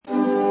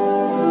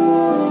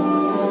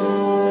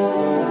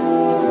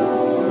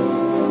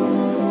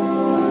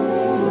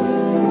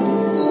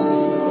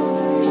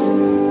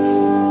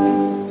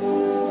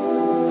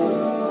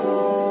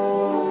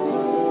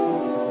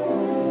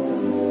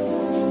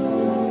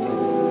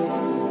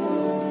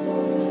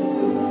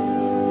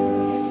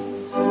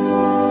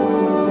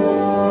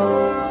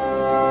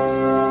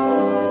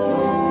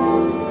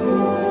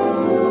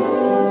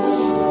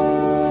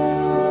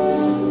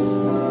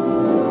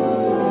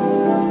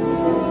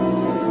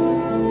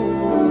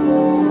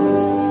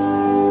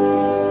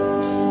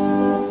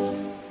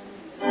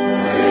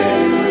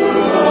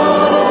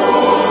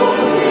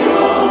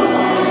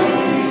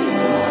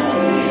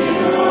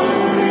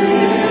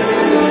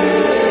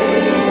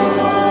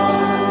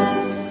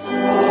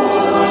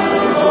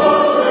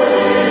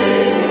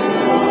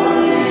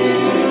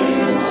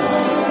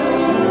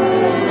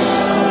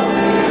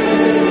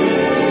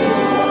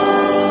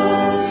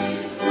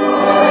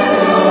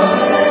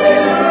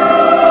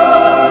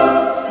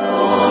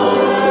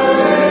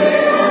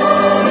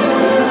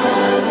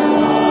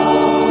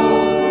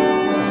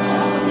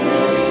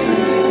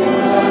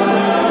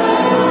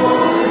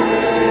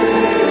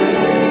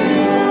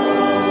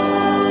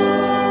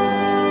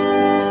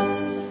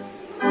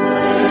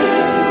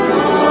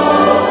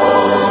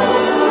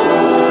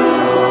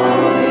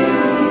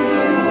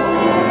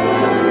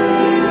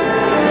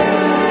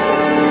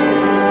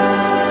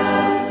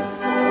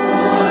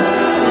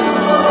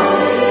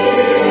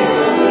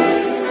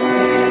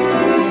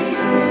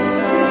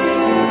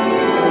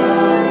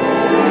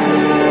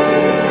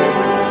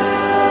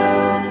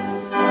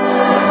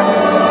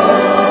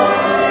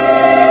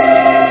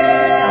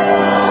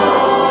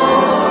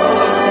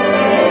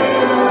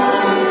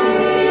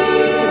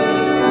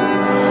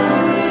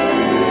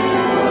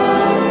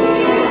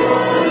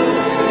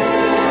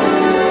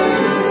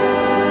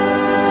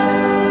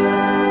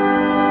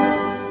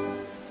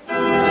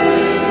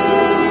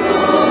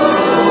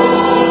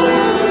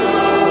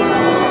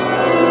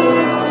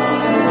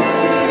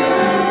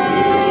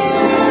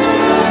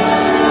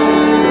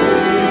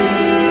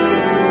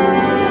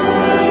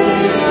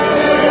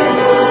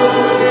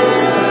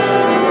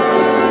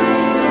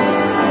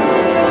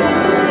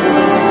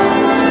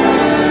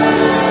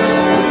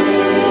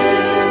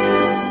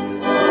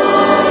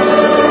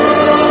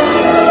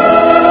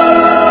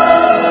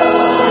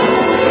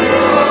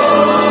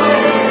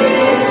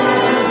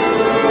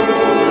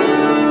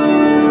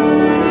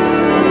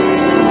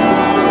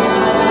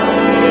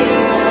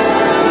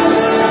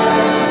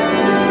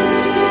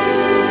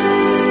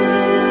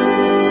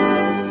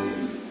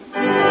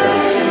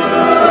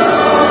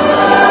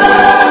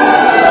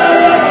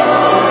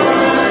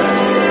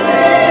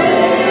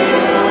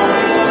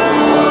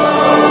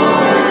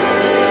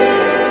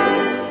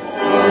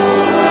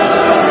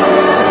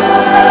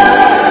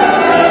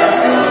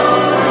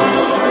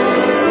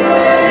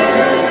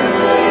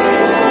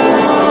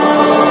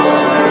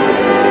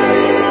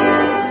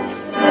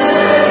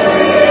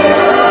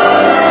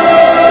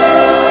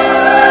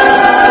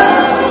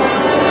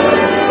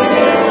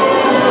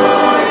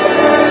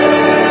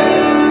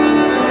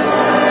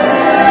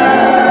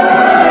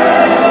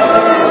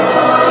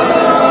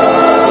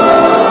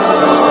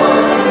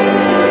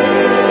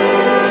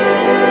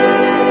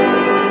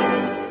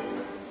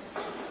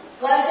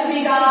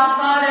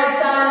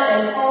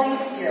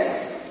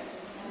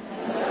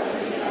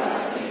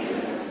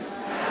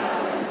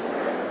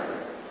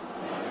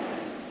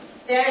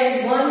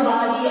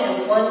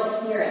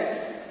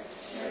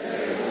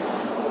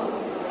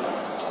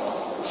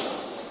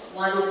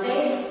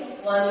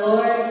one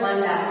Lord,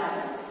 one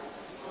baptism.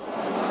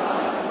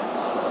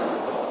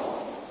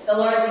 The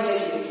Lord be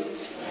with you.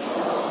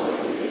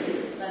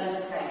 Let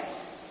us pray.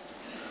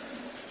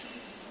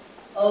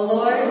 O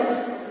Lord,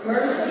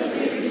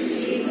 mercifully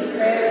receive the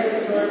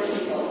prayers of your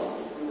people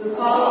who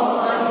call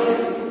upon you,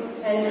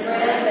 and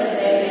grant that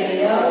they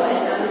may know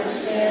and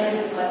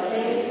understand what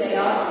things they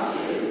ought to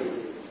do,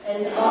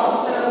 and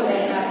also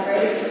may have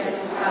grace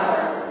and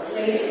power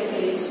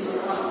faithfully to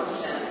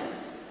accomplish them.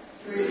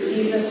 Through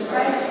Jesus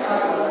Christ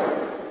our Lord,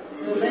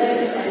 who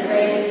lives and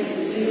reigns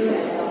with you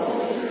and the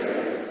Holy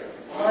Spirit,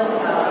 one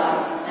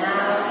God,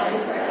 now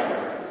and forever.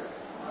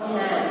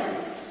 Amen.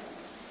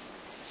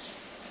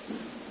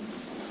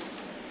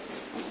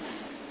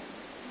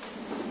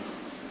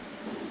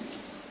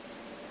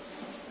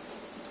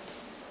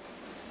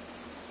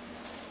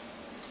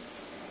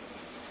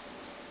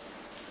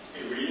 A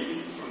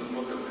reading from the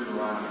book of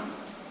Deuteronomy.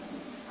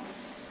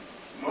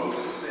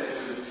 Moses said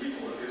to the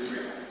people of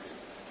Israel,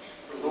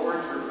 "The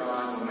Lord your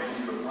God will make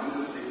you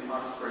abundantly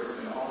prosperous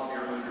in all of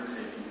your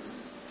undertakings,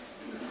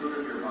 in the fruit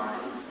of your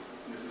body,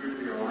 in the fruit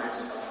of your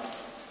livestock,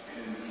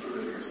 and in the fruit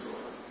of your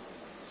soil.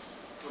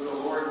 For the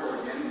Lord will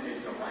again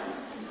take delight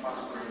in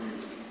prospering you,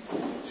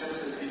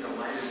 just as he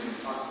delighted in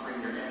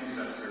prospering your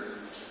ancestors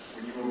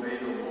when you obey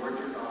the Lord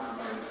your God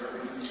by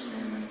observing his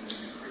commandments and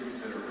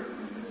decrees that are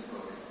written in this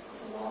book of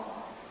the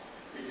law.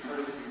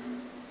 Because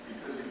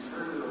you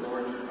turn to the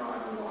Lord your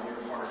God with all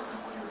your heart and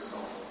all your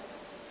soul.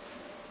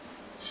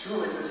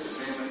 Surely this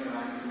commandment that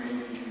I am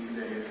commanding you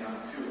today is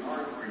not too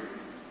hard for you,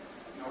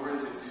 nor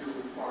is it too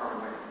far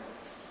away.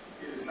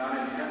 It is not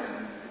in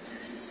heaven that you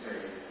should say,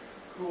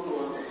 'Who will go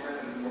up to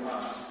heaven for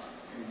us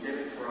and get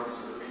it for us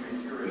so that we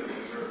may hear it and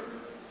observe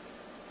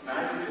it?'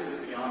 Neither is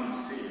it beyond the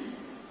sea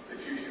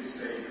that you should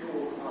say, 'Who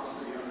will cross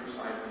to the other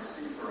side of the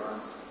sea for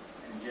us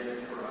and get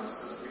it for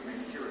us so that we may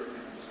hear it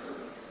and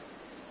observe it?'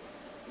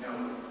 No,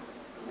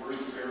 the word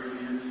is very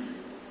near to you.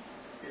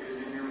 It is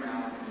in your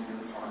mouth and in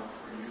your heart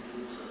for you to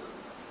observe.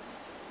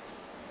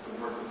 The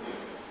word of the Lord.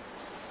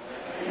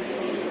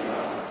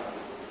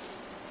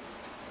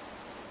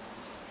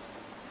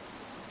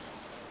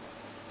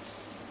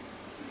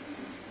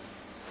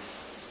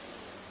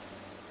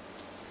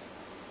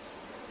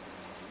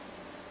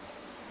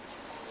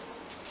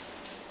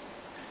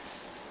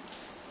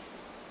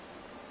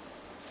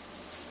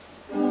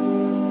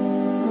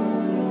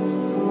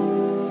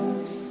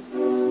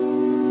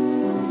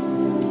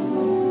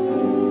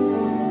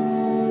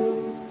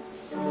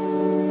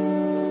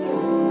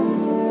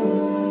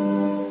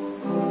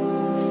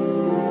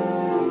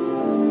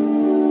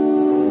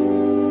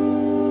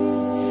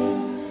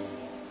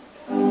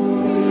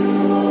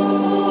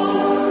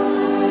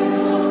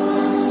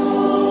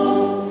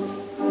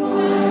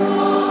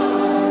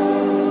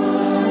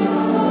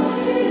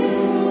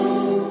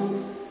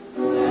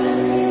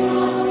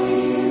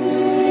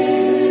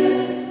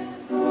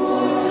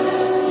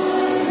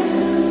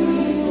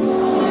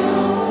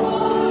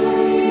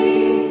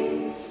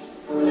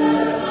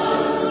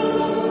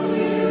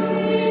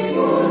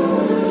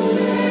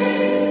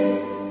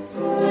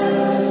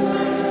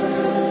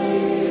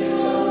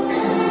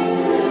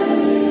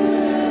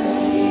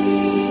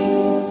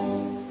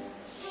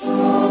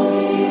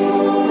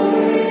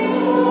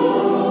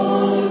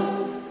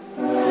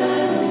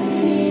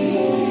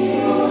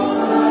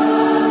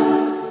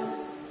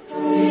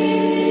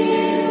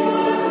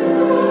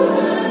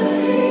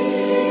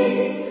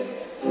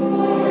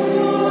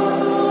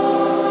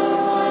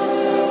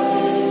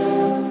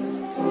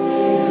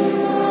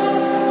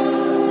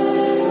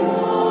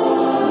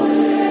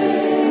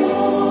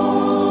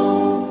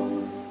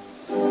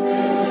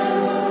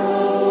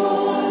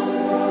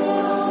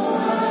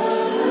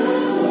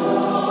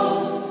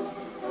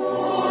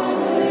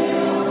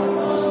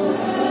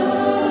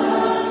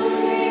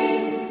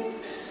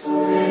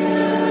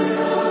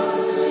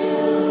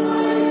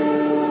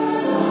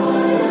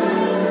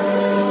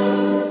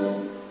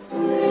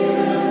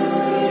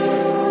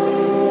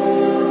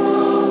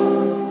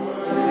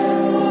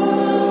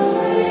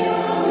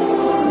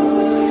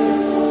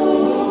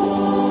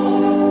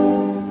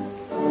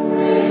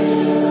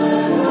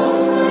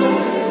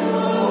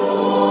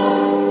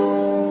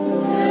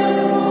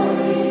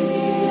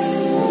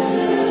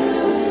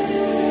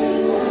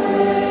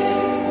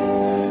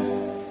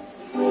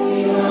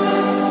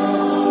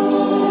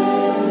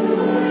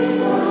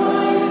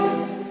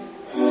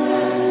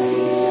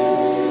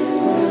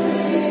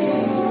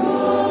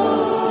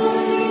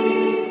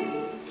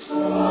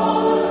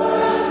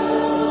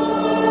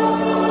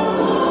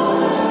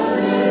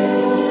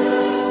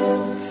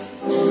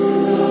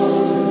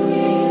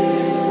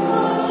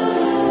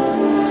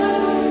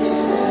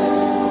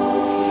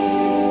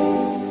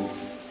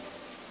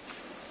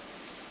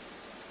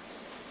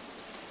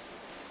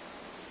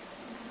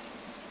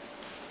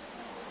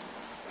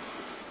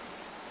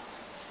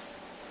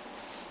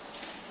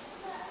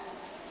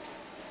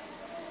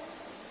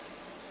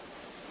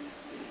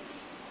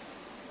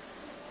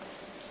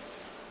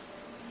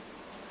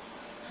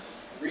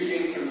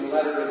 Reading from the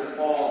letter of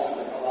Paul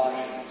to the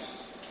Colossians.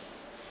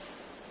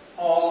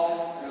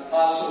 Paul, an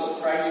apostle of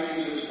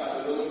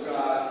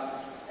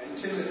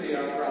Timothy,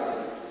 our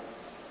brother,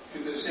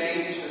 to the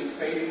saints and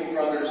faithful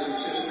brothers and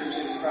sisters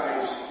in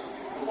Christ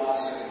in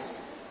Colossae.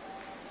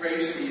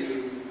 Grace to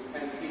you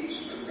and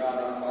peace from God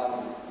our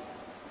Father.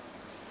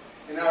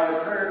 In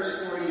our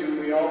prayers for you,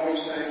 we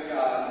always thank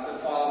God,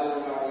 the Father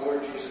of our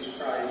Lord Jesus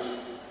Christ,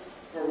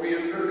 for we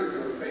have heard of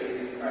your faith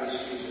in Christ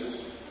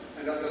Jesus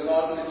and of the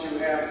love that you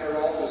have for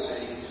all the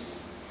saints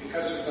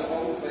because of the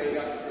hope laid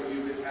up for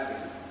you in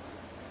heaven.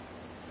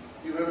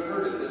 You have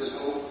heard of this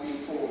hope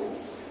before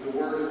in the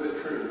word of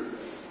the truth,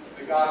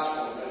 the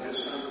gospel that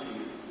has come to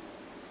you.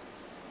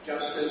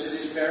 Just as it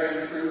is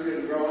bearing fruit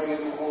and growing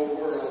in the whole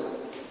world,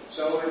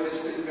 so it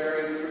has been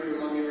bearing fruit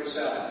among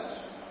yourselves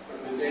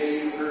from the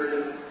day you heard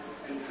it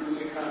and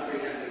truly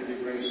comprehended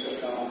the grace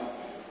of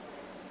God.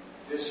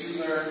 This you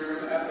learned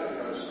from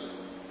Epaphras,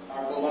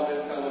 our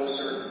beloved fellow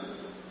servant.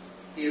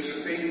 He is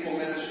a faithful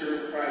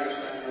minister of Christ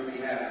on your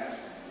behalf,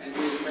 and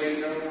he has made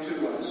known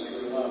to us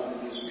your love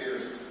in his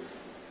Spirit.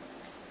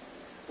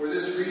 For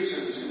this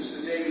reason,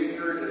 since the day we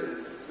heard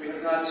it, we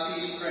have not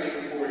ceased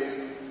praying for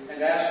you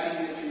and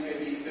asking that you may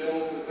be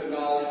filled with the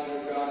knowledge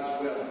of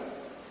God's will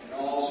in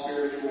all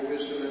spiritual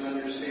wisdom and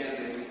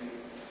understanding,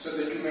 so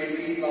that you may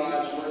lead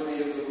lives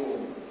worthy of the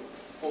Lord,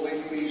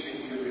 fully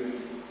pleasing to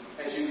him,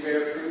 as you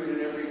bear fruit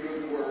in every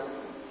good work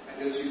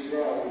and as you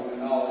grow in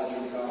the knowledge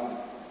of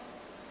God.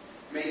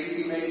 May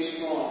you be made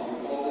strong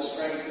with all the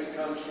strength that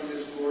comes from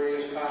his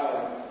glorious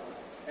power,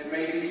 and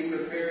may you be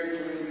prepared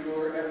to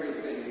endure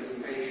everything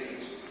with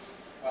patience,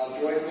 while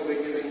joyfully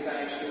giving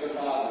thanks to the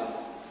Father,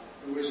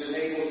 who has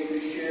enabled you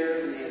to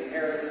share in the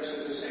inheritance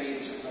of the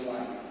saints in the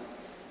light.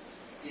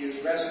 He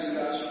has rescued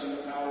us from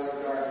the power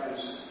of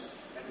darkness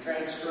and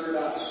transferred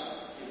us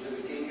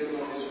into the kingdom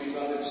of his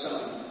beloved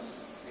Son,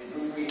 in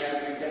whom we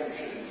have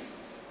redemption,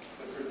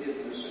 the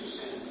forgiveness of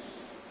sins.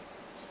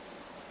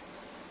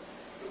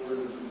 The word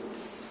of the Lord.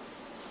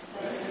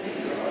 Thanks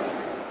be to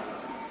God.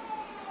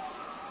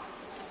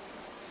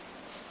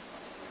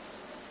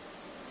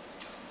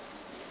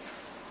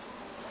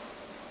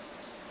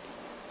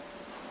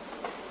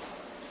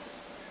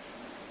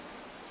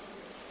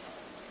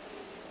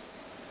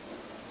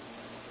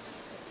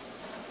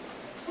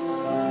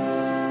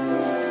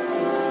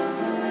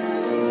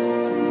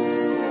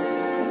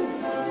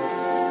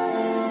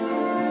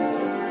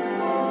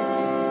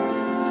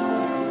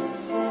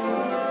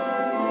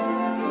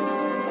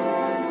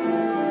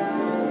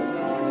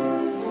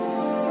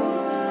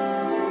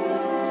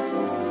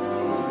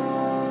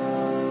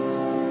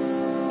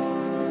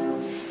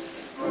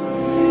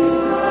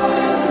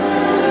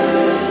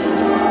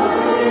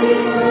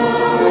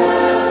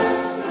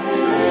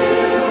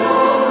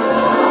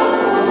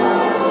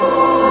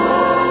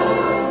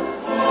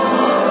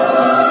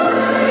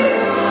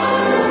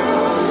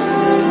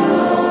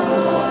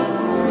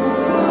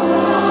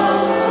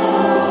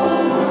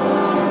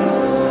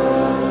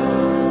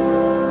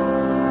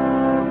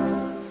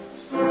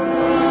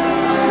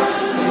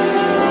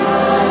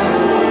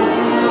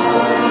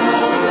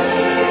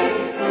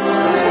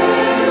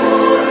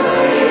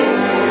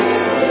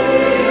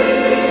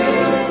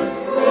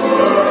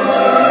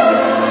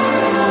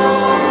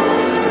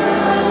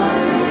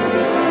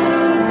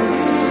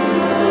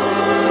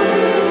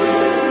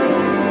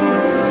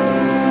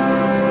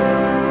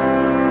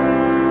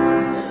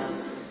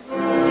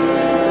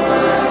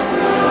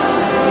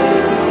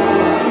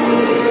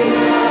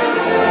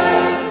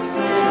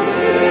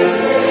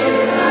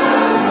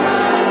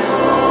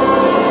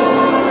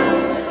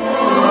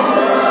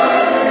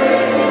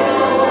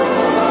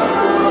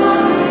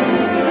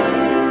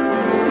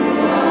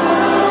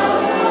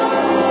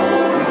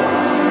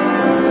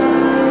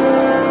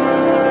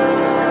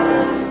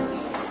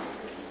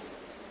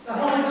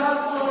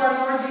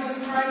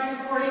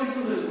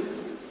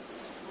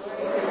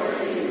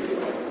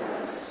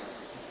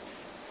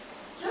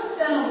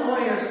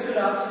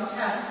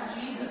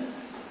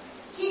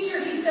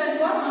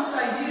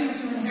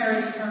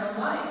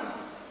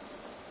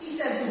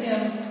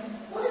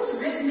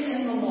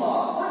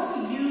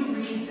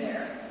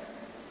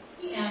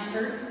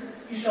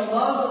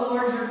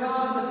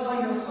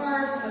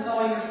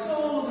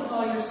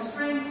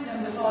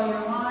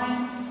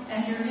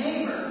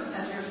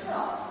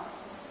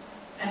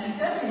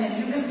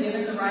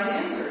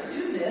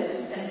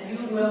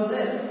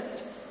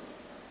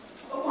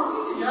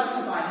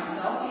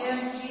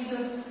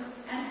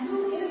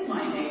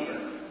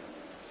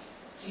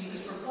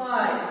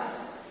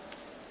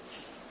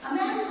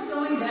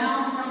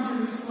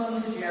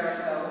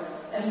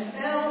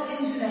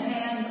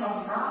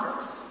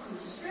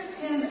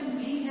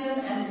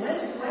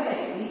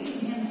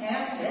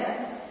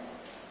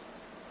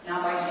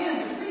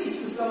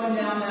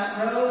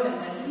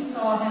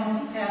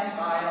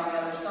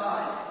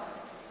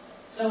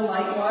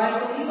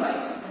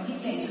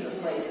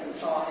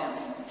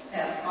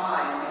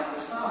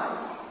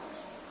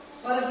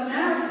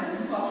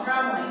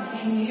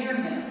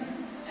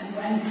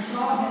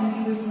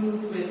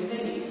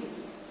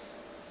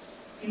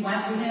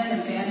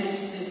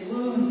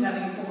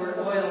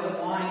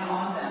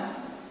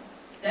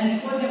 Then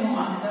he put him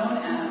on his own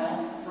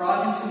animal,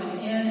 brought him to an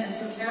inn, and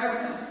took care of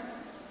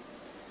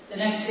The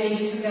next day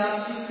he took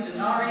out 2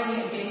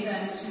 denarii and gave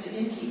them to the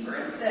innkeeper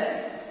and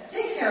said,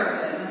 "Take care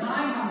of him, and when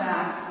I come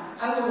back,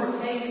 I will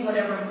repay you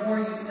whatever more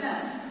you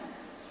spend."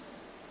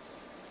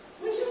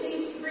 Which of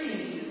these 3,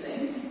 do you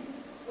think,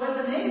 was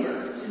a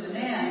neighbor to the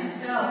man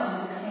who fell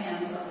into the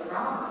hands of the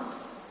robbers?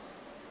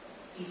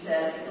 He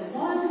said, "The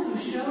one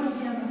who showed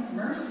him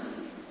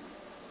mercy."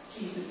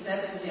 Jesus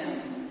said to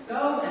him,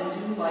 "Go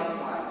and do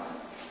likewise."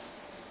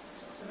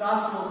 The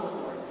Gospel of the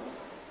Lord.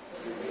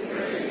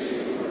 Praise to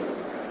you, Lord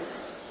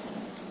Christ.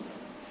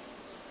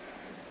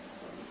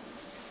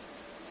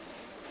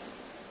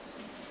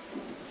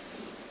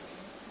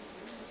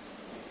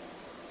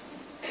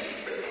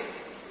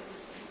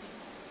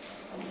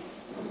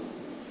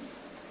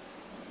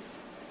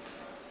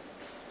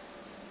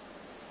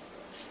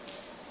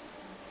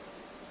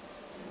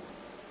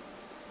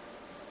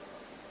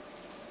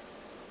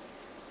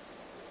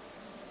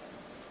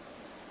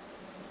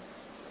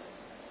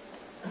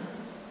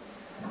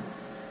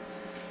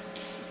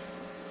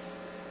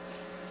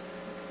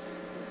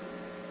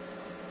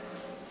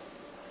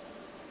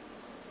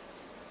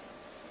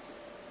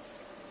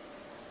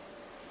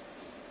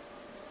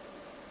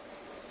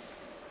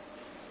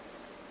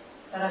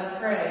 Let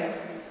us pray.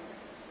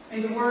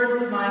 May the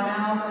words of my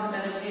mouth and the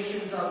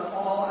meditations of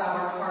all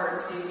our hearts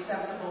be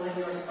acceptable in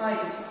your sight,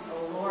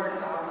 O Lord,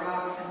 our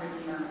rock and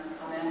redeemer.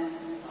 Amen.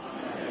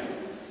 Amen.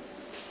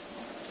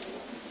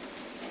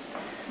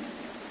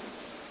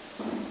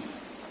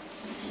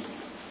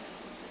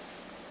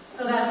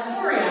 So that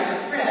story I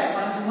just read,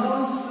 one of the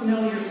most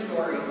familiar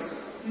stories.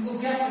 We will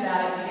get to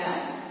that at the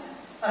end.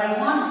 But I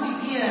want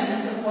to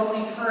begin with what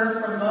we've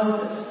heard from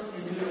Moses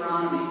in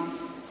Deuteronomy.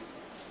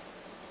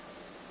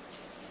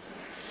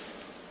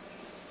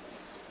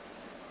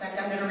 In fact,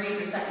 I'm going to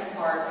read the second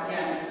part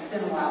again. It's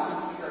been a while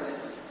since we heard it.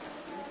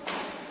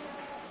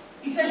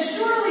 He says,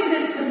 "Surely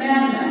this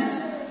commandment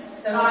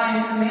that I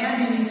am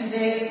commanding you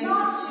today is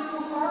not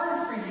too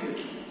hard for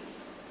you,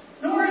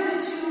 nor is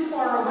it too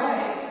far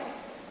away.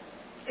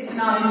 It's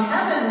not in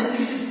heaven that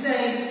you should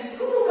say,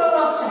 'Who will go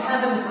up to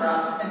heaven for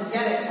us and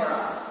get it for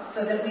us,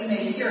 so that we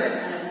may hear it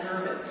and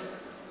observe it?'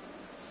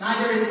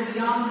 Neither is it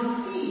beyond the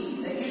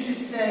sea that you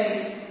should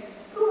say,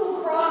 'Who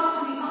will cross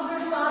to the other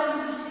side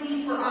of the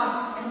sea for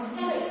us and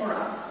get it for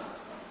us,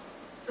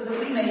 so that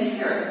we may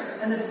hear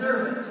it and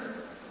observe it?'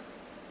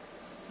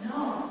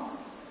 No.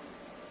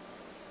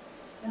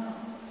 No.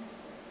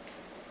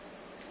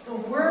 The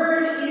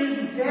word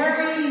is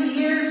very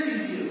near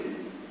to you.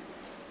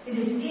 It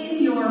is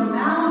in your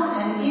mouth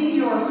and in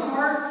your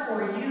heart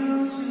for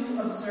you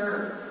to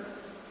observe."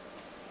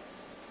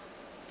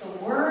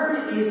 The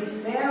word is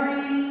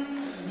very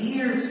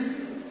near to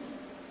you.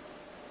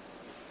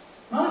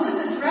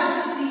 Moses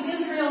addresses the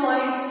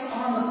Israelites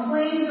on the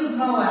plains of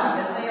Moab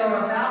as they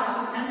are about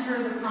to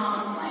enter the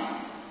promised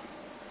land.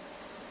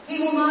 He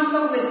will not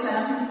go with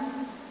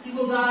them. He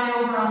will die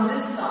over on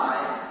this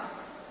side,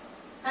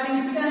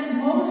 having spent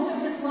most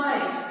of his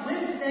life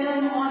with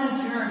them on a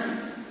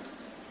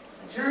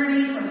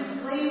journey from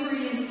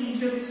slavery in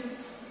Egypt,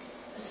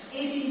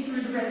 escaping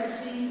through the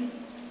Red Sea,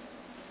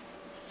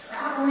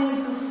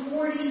 traveling for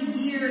 40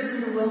 years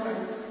in the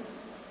wilderness.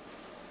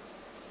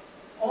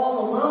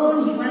 All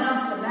alone, he went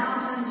up the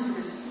mountain to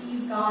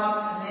receive God's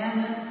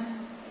commandments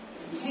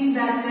and came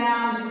back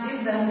down to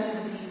give them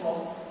to the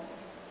people,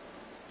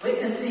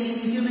 witnessing the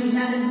human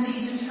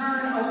tendency to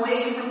turn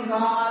away from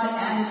God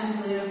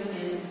and to live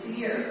in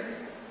fear.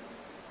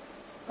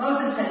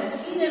 Moses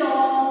has seen it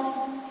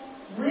all,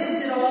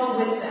 lived it all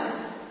with them.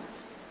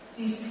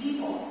 These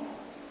people,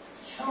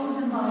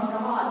 chosen by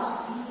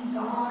God to be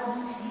God's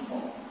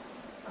people,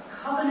 a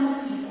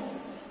covenant people.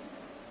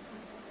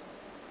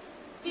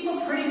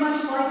 People pretty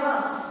much like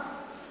us.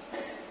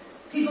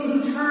 People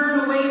who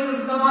turn away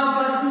from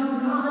God, but whom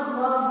God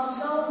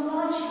loves so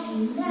much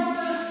He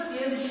never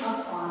gives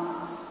up on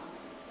us.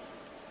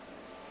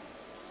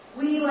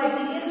 We, like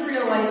the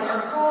Israelites,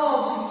 are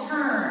called to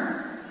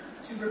turn,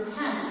 to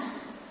repent,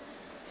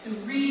 to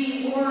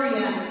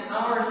reorient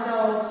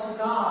ourselves to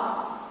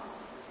God,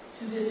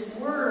 to this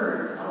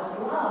word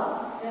of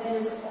love that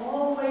is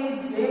always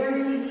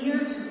very near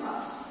to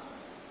us,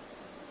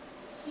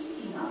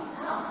 seeking us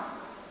out.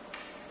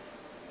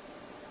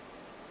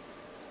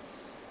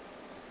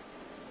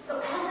 So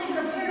as they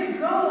prepare to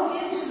go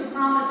into the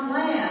promised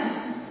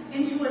land,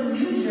 into a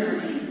new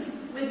journey,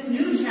 with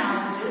new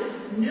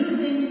challenges, new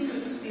things to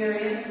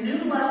experience,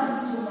 new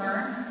lessons to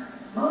learn,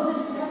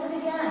 Moses says it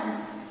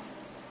again.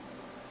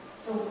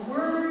 The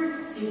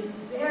word is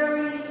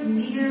very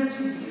near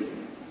to you.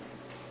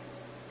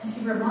 And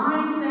he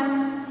reminds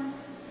them,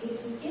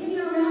 it's in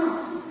your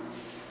mouth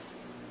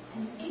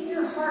and in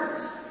your heart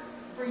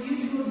for you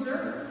to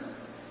observe.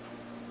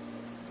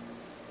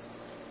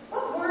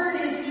 What word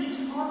is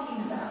he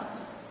talking about?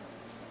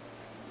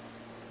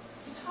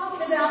 He's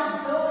talking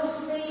about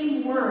those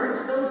same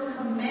words, those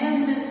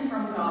commandments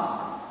from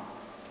God.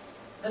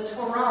 The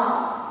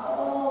Torah,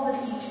 all the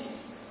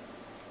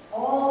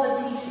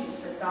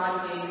teachings that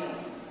God gave him.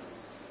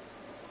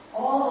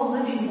 All the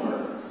living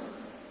words.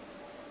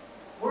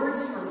 Words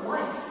for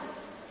life.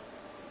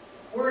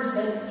 Words words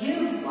that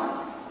give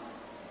life,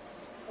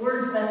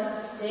 words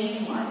that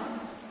sustain life.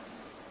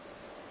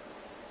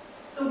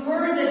 The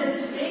word that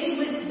had stayed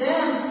with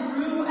them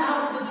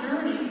throughout the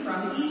journey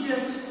from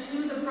Egypt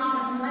to the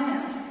Promised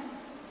Land.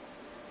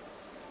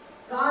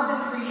 God,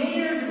 the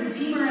Creator, the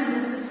Redeemer, and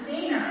the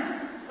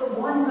Sustainer, the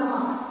one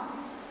God.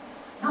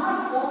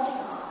 Not a false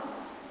God.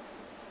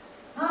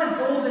 Not a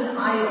golden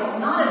idol.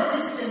 Not a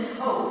distant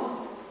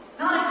hope.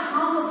 Not a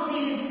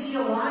complicated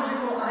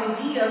theological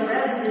idea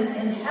resident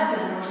in heaven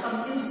or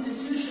some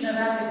institution of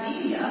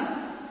academia.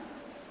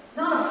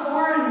 Not a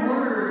foreign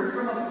word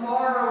from a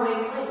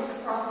faraway place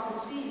across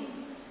the sea.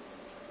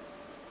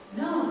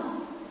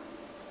 No.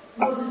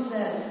 Moses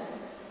says,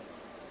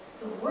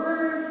 the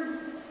Word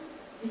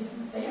is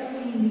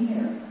very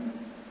near,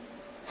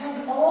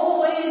 has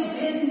always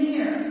been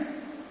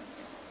near,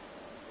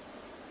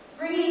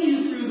 bringing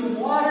you through the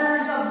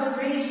waters of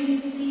the raging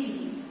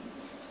sea,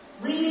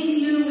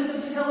 leading you with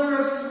a pillar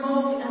of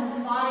smoke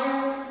and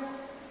fire,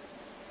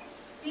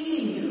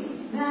 feeding you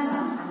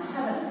manna from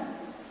heaven,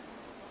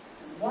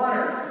 and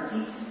water from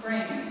deep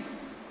springs,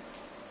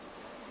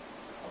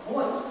 a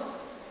voice,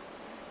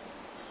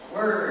 a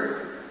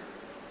word,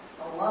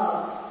 a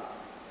love,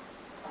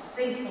 a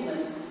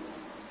faithfulness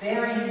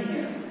very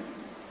near.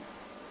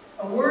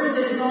 A word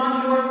that is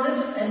on your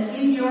lips and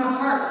in your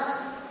heart.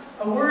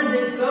 A word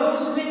that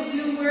goes with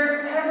you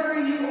wherever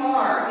you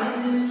are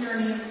in this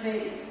journey of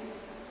faith,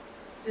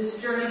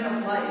 this journey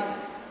of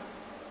life.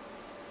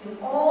 In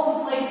all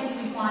the places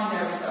we find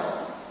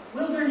ourselves,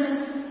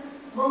 wilderness,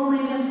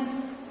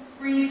 loneliness,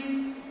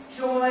 grief,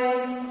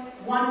 joy,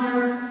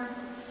 wonder,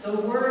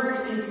 the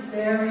word is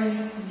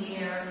very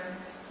near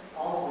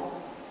always.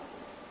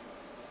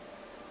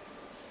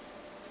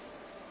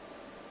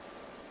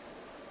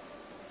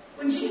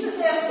 When Jesus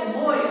asked the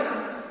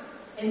lawyer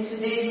in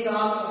today's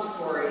gospel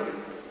story,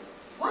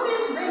 what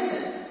is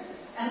written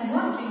and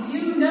what do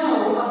you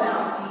know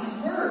about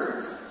these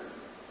words?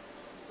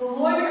 The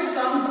lawyer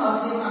sums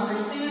up his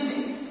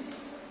understanding.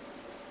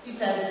 He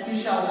says,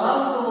 you shall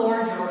love the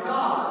Lord your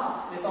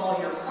God with all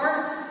your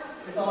heart,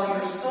 with all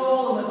your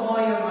soul, and with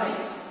all your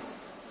might.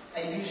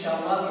 And you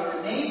shall love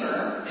your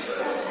neighbor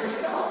as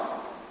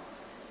yourself.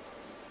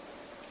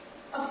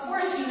 Of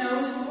course he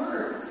knows the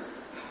words.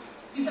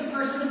 He's a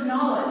person of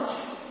knowledge,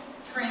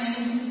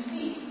 trained to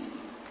speak.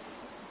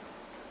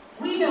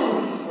 We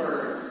know these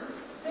words,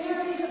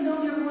 very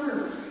familiar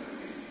words.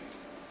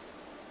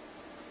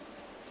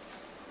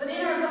 But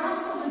in our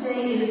gospel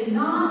today, it is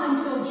not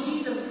until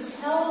Jesus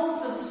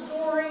tells the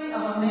story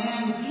of a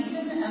man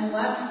beaten and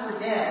left for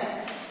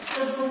dead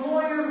does the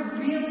lawyer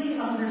really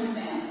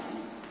understand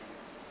them.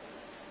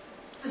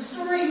 The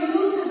story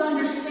moves his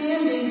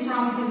understanding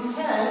from his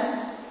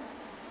head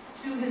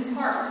to his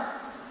heart,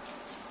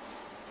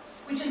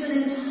 which is an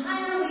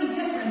entirely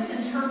different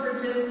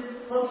interpretive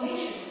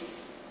location.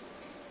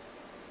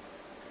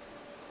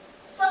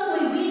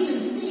 Suddenly we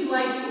can see,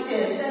 like he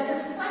did, that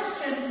his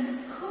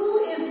question, who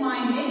is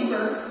my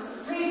neighbor,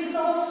 raises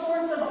all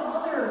sorts of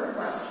other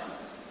questions.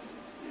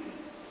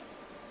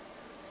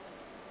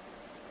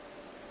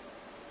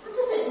 What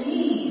does it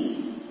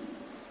mean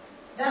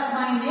that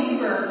my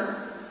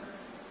neighbor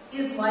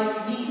is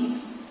like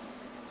me?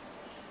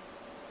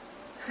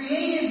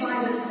 Created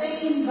by the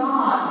same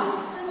God with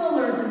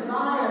similar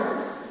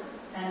desires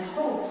and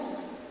hopes,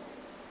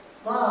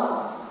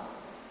 loves,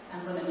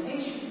 and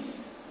limitations.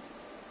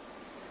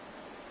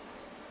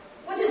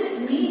 What does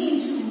it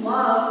mean to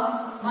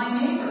love my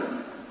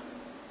neighbor?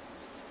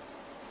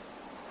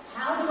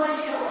 How do I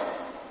show it?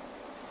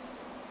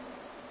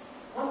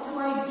 What do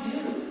I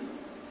do?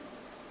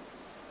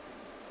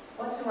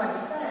 What do I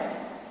say?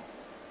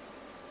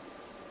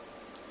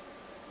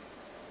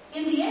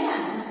 In the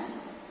end,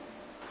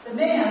 the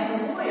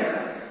man, the lawyer,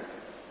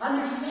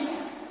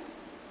 understands.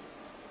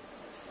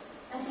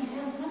 And he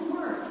says one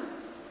word.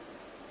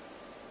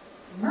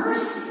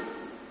 Mercy.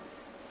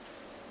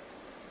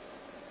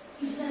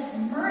 He says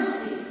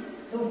mercy.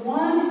 The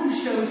one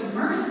who shows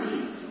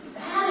mercy,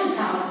 that is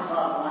how to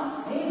love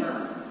one's neighbor.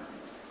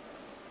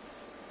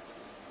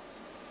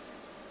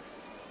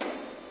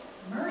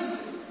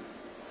 Mercy.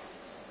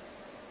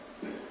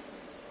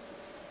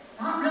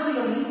 Not really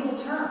a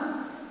legal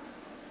term.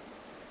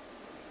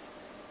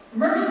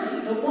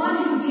 Mercy, the one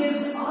who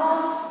gives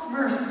us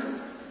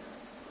mercy,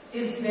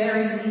 is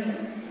very near.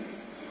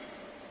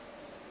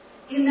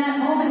 In that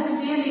moment,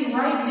 standing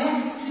right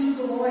next to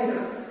the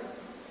lawyer,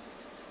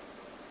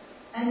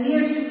 and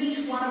near to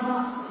each one of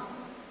us.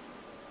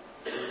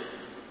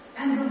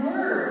 And the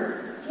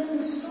word in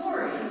the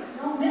story,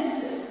 don't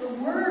miss this,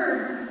 the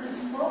word is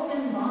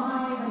spoken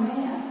by the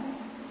man.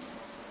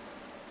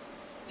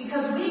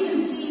 Because we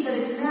can see that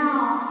it's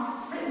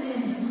now written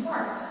in his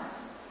heart.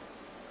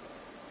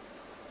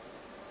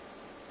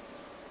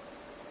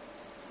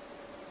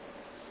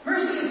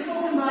 Mercy is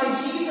spoken by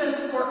Jesus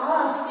for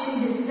us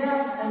in his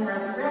death and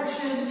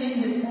resurrection,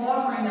 in his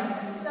offering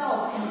of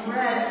himself in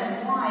bread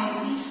and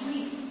wine each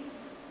week,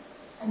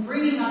 and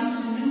bringing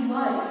us to new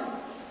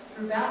life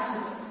through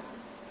baptism.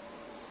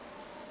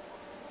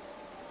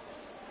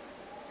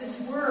 This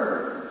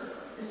word,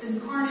 This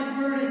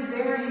incarnate Word is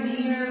very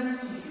near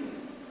to you,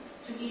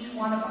 to each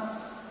one of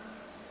us.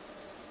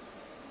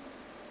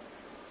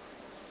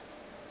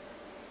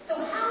 So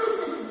how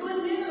is this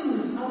good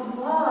news of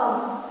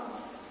love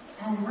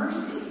and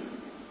mercy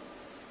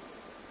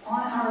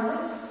on our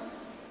lips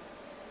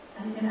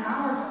and in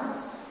our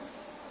hearts?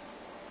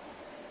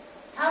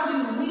 How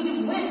do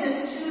we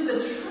witness to the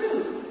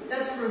truth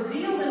that's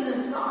revealed in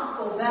this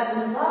gospel, that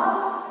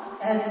love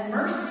and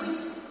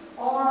mercy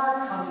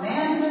are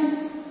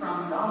commandments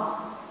from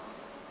God?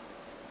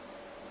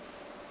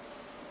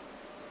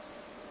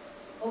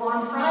 Well,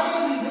 on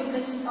Friday we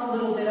witnessed a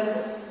little bit of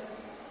it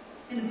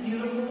in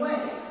beautiful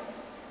ways.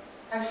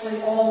 Actually,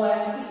 all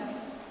last week.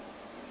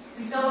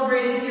 We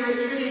celebrated here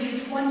at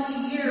Trinity 20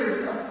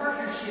 years of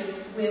partnership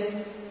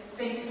with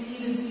St.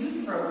 Stephen's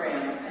Youth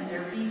Programs and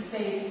their Be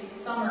Safe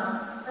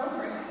summer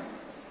program.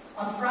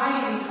 On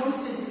Friday, we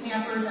hosted the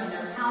campers and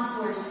their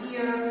counselors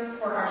here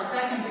for our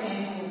second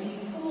annual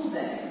Be Cool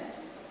Day.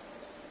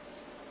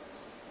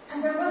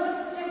 And there was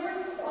a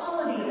different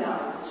quality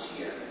about it this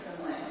year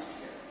than last year.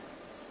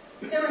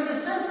 There was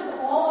a sense of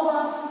all of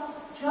us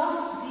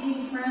just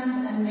being friends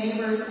and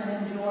neighbors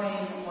and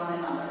enjoying one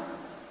another.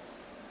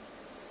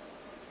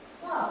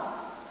 Love,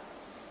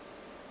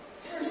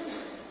 mercy,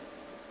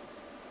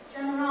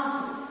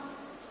 generosity,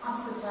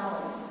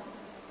 hospitality.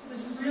 It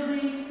was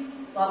really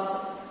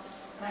lovely.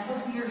 And I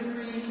hope year 3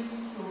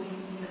 will be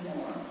even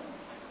more.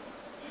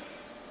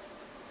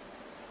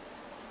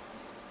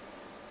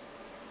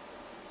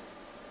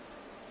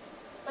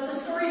 But the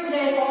story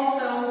today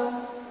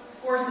also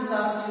forces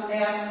us to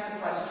ask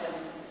the question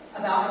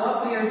about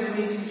what we are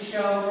doing to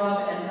show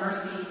love and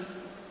mercy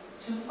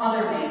to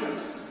other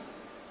neighbors,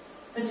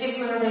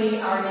 particularly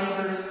our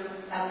neighbors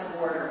at the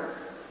border.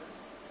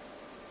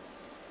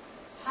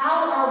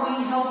 How are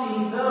we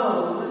helping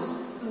those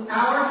who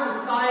our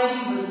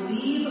society would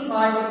leave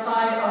by the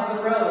side of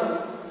the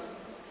road,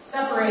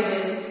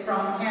 separated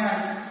from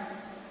parents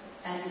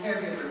and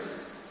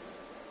caregivers?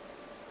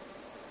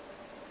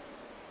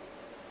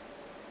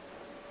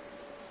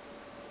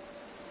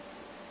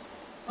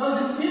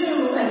 Moses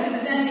knew as he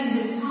was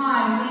ending his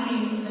time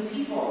leading the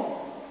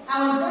people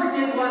how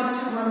important it was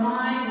to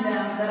remind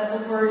them that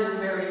the word is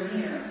very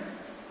near.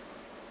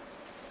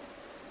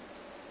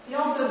 He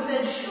also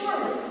said,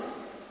 surely,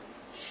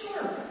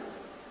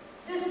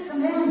 this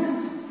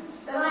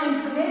commandment that I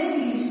am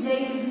commanding you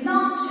today is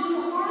not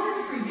too hard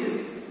for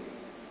you.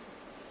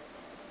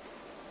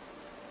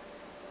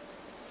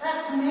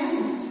 That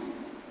commandment,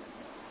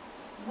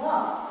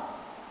 love,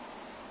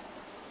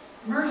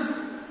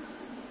 mercy.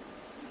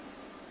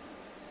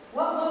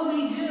 What will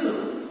we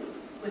do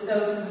with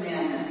those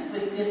commandments,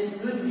 with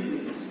this good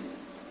news?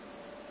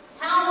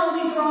 How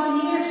will we draw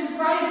near to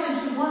Christ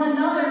and to one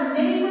another,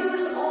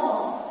 neighbors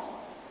all?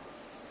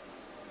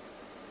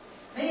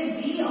 May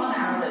it be on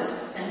our lips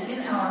and in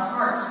our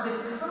hearts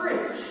with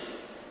courage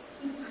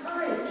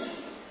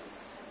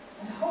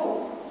and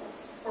hope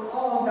for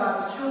all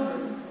God's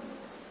children.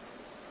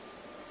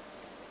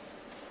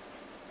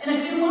 In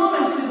a few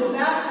moments, we will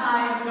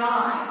baptize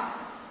Guy.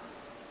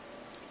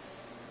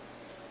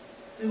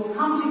 We will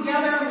come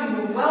together, we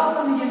will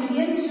welcome him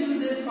into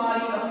this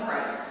body of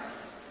Christ.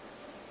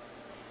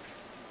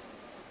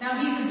 Now,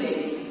 he's a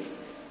baby.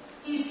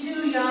 He's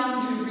too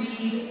young to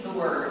read the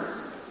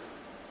words.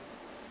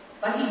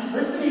 But he's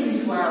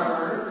listening to our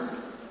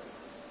words.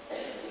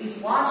 He's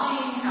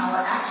watching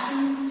our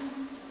actions.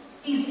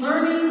 He's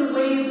learning the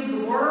ways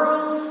of the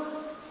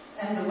world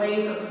and the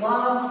ways of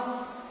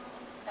love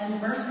and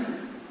mercy,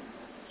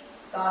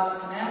 God's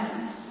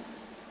commandments.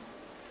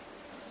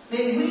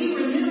 May we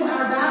renew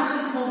our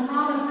baptismal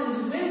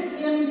promises with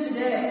him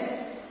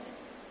today,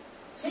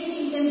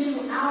 taking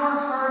into our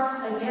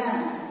hearts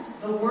again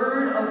the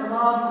word of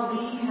love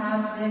we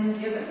have been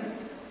given,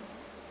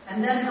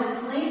 and then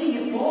proclaiming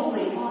it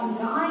boldly on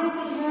Guy's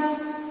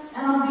behalf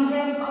and on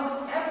behalf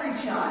of every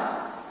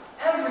child,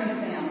 every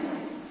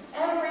family,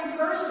 every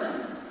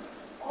person,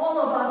 all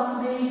of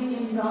us made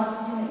in God's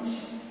image.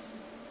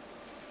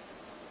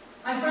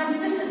 My friends,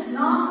 this is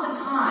not the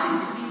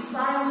time to be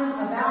silent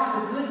about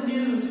the good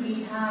news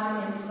we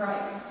have in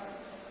Christ.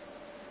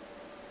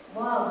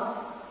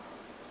 Love,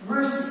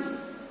 mercy,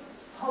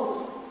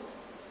 hope.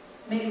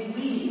 May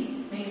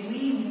we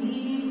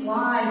lead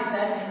lives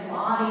that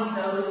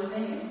embody those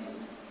things.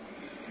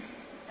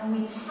 And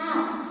we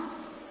can,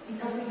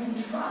 because we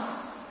can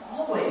trust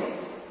always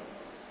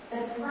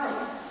that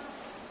Christ,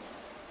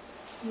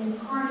 the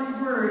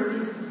incarnate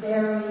Word, is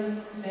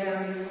very,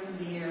 very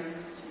near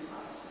to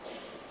us.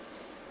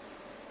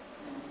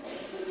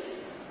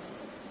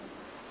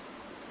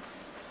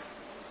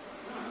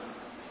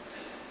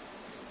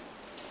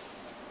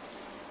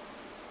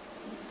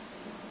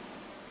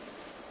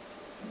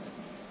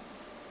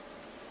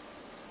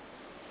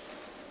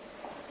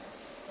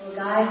 Will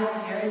Guy's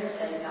parents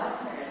and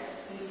godparents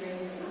please raise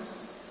them up?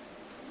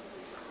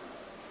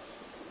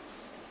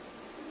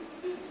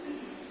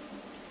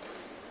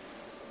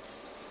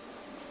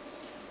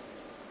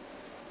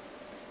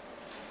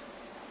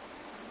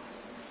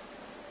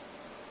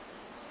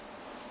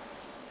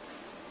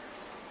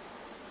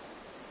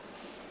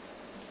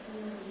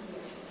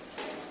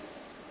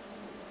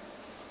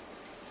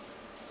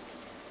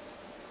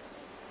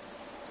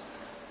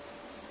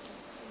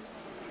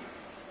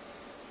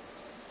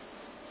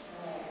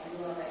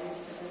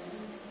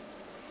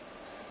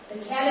 The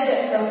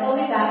candidate for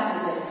holy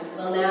baptism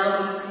will now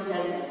be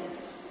presented.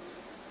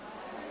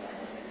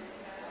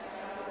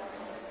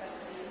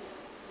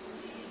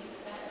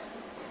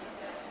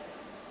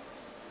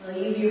 Will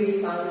you be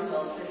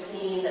responsible for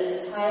seeing that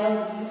the child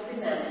you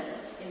present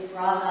is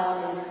brought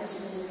up in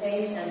Christian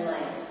faith and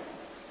life?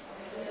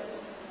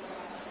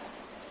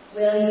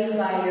 Will you,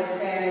 by your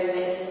prayer and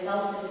witness,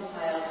 help this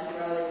child to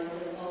grow into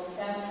the full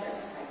stature of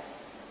Christ?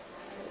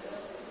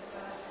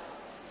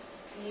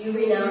 Do you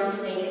renounce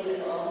Satan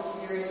and all the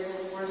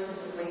spiritual forces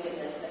of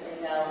wickedness that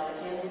rebel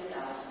against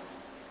God?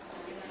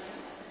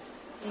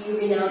 Do you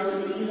renounce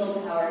the evil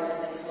powers of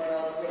this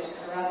world which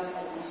corrupt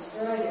and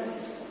destroy the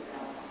creatures of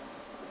God?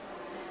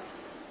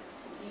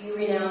 Do you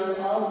renounce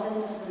all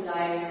sinful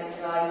desires that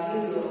draw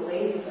you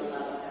away from the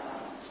love of God?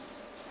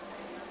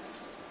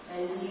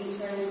 And do you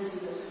turn to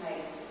Jesus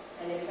Christ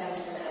and accept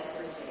Him as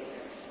your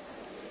Savior?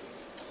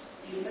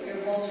 Do you put your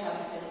whole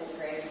trust in His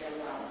grace and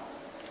love?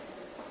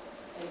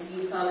 And do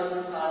you promise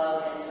to follow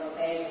and to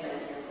obey Him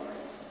as your Lord?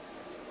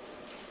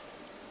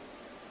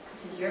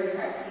 This is your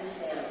part. Please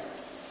stand.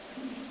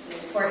 An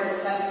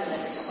important question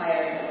that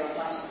requires a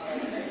robust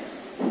answer.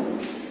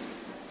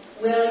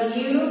 Will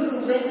you,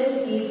 who witness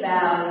these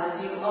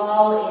vows, do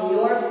all in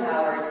your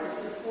power to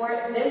support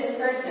this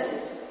person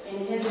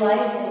in his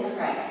life in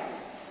Christ?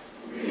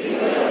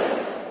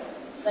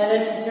 Let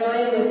us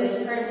join with this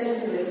person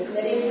who is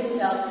committing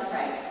himself to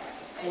Christ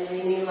and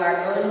renew our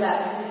own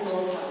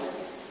baptismal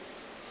covenant.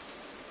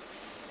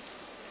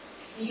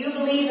 Do you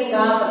believe in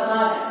God the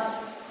Father?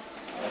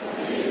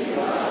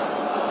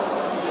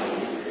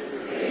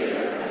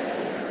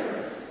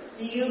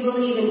 Do you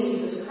believe in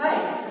Jesus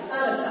Christ, the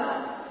Son of God?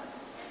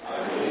 I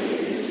believe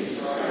in Jesus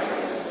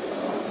Christ, the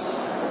Son of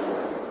God.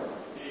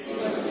 He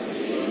was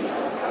conceived by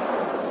the power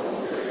of the Holy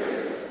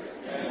Spirit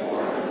and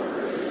born of the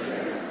Virgin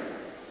Mary.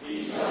 He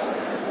suffered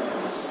under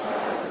Pontius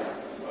Pilate,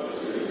 was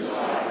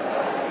crucified,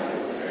 died, and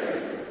was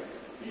buried.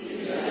 He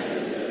descended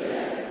into the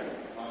dead.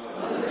 On the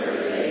third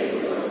day he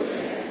rose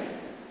again.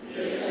 He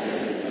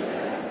ascended into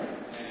heaven,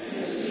 and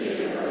is seated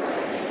at the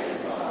right hand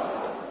of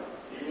God.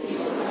 He will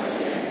come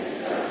again to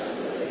judge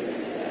the living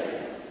and the dead.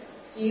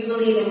 Do you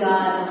believe in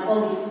God, the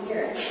Holy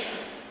Spirit?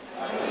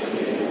 I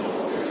believe in the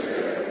Holy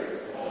Spirit,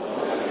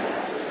 Holy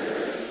Catholic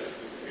Church,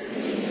 the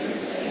communion of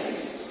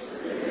saints,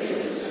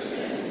 forgiveness of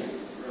sins,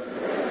 the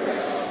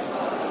resurrection of the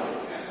body,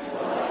 and the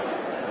life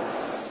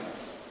everlasting.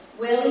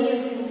 Will you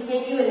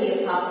continue in the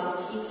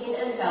apostles' teaching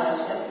and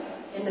fellowship,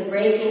 in the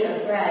breaking of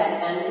bread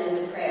and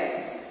in the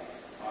prayers?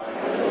 I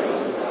will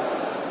with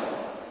God's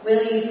help.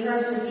 Will you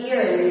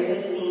persevere in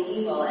resisting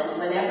evil, and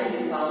whenever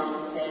you fall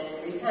into sin,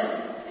 repent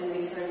and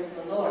return to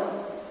the Lord?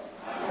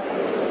 I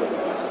will with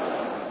God's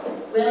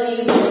help. Will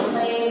you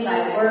proclaim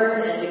by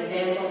word and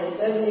example the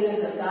good news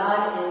of God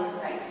in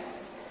Christ?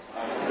 I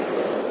will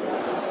with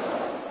God's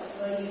help.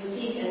 Will you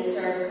seek and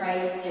serve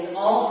Christ in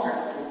all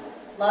persons,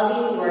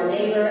 loving your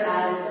neighbor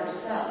as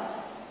yourself?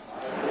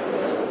 I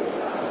will with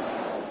God's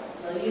help.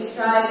 Will you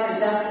strive for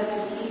justice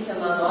and peace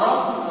among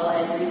all people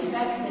and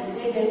respect the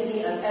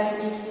dignity of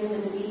every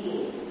human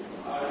being?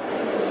 I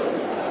will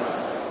with God's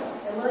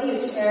help. And will you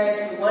cherish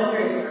the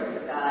wondrous works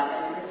of God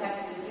and protect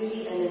the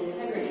beauty and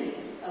integrity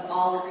of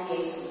all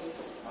creation?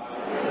 I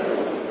will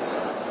with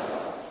God's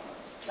help.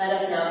 Let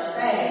us now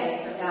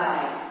pray for Guy,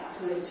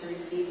 who is to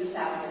receive the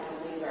sacrament of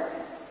new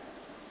birth.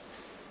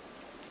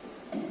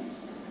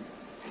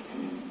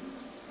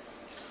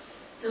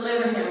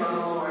 Deliver him,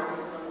 O Lord,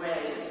 from the way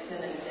of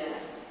sin and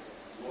death.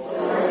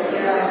 Lord,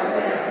 hear our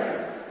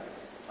prayer.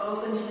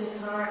 Open his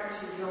heart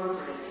to your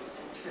grace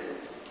and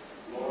truth.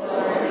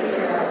 Lord,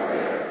 hear our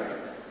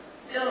prayer.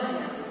 Fill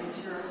him with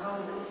your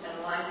holy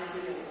and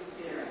life-giving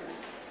Spirit.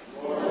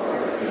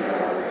 Lord, hear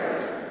our prayer.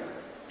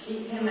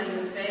 Keep him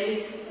in the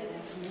faith and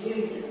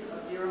communion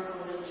of your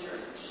holy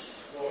church.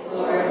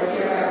 Lord,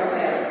 hear our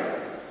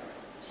prayer.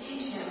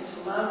 Teach him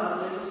to love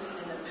others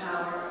in the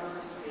power of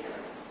the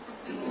Spirit.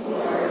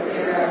 Lord,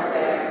 hear our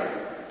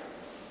prayer.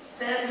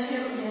 Send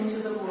him into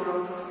the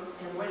world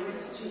and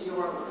witness to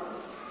your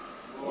love.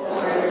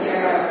 Lord, hear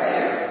our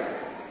prayer.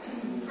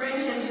 Bring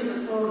him to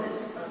the fullness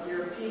of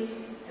your peace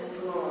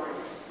and glory.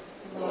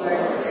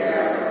 Lord, hear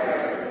our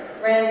prayer.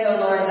 Grant, O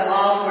Lord, that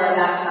all who are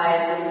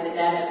baptized into the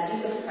death of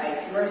Jesus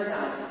Christ, your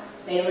Son,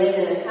 may live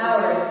in the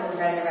power of his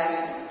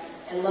resurrection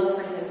and look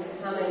for him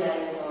to come again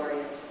in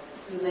glory,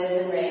 who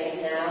lives and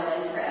reigns now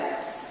and forever.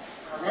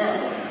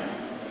 Amen.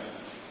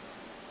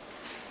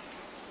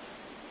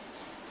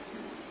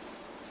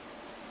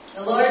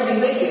 The Lord be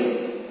with you.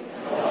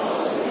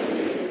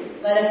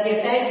 Let us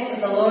give thanks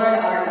to the Lord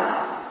our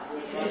God.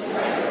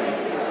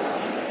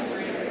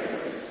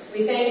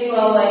 We thank you,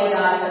 Almighty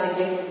God, for the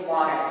gift of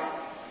water.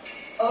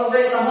 Over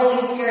it, the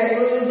Holy Spirit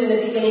moved in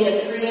the beginning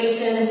of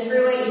creation.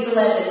 Through it, you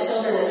led the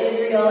children of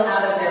Israel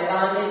out of their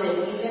bondage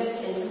in Egypt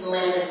into the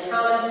land of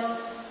promise.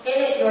 In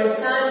it, your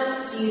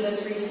Son, Jesus,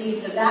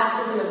 received the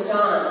baptism of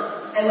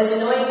John and was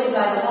anointed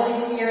by the Holy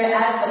Spirit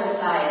as the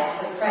Messiah,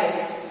 the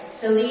Christ,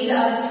 to lead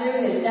us through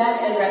his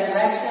death and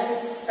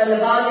resurrection from the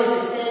bondage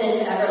of sin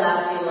into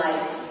everlasting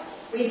life.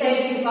 We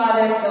thank you,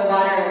 Father, for the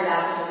water of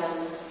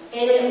baptism.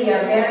 In it we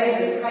are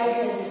buried with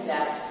Christ in his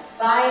death.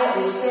 By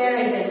it we share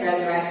in his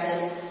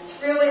resurrection.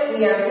 Through it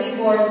we are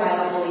reborn by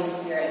the Holy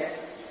Spirit.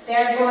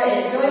 Therefore,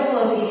 in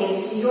joyful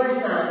obedience to your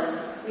Son,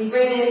 we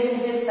bring into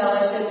his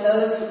fellowship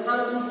those who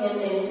come to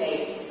him in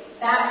faith,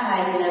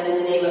 baptizing them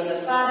in the name of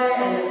the Father,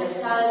 and of the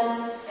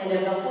Son, and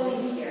of the Holy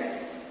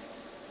Spirit.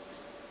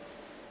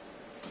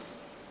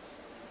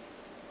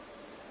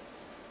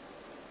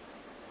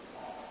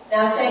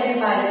 Now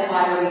sanctify this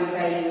water, we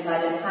pray you,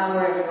 by the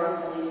power of your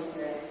Holy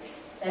Spirit,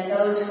 that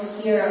those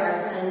who hear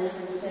are cleansed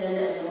from sin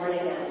and born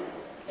again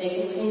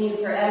may continue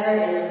forever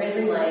in the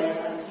risen life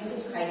of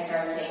Jesus Christ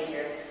our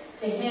Savior.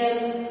 To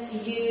him, to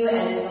you,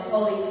 and to the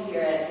Holy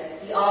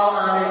Spirit be all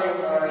honor and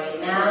glory,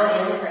 now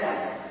and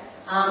forever.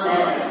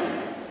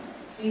 Amen.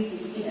 Please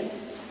be seated.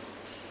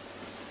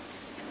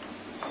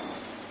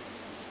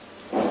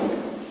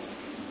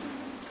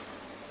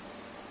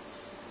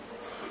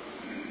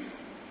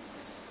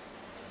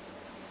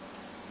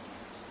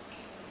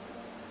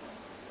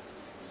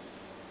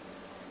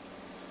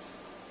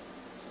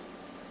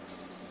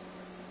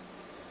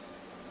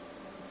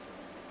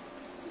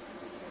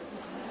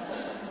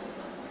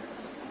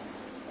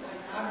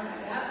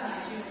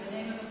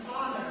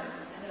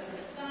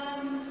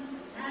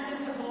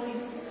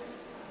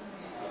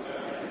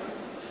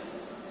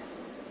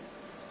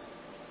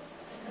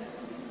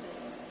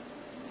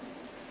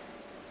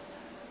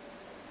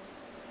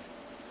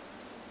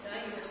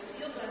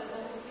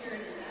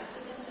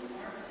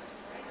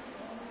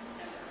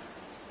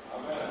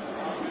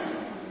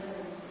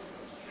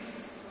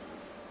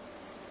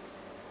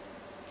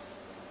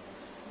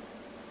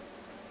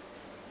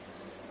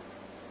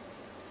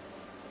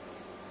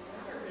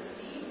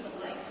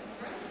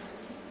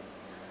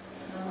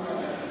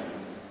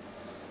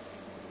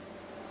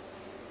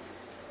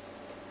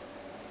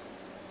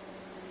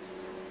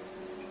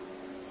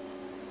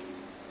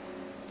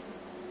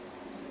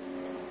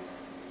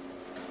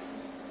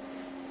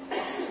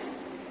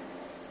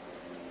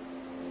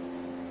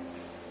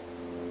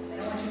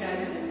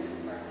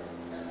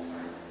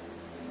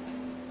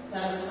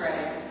 Let us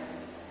pray.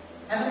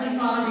 Heavenly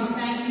Father, we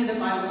thank you that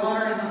by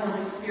water and the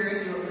Holy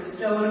Spirit you have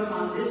bestowed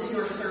upon this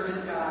your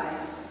servant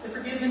Guy the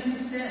forgiveness of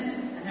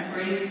sin and have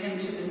raised him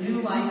to the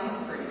new life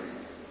of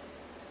grace.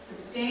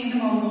 Sustain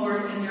him, O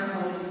Lord, in your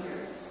Holy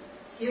Spirit.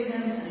 Give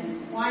him an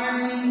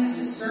inquiring and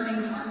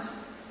discerning heart,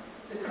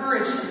 the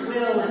courage to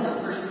will and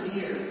to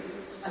persevere,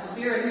 a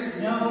spirit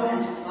to know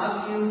and to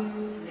love you,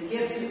 and the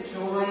gift of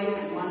joy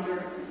and wonder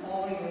in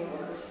all your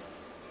works.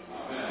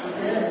 Amen.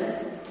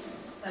 Amen.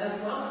 Let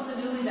us welcome the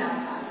newly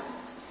baptized.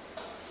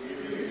 We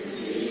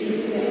receive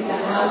you into the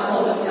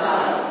household of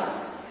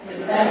God,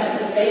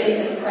 confess the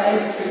faith of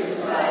Christ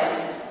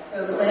crucified,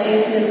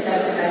 proclaim his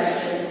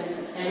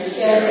resurrection, and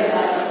share with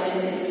us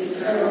in his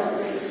eternal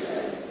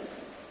priesthood.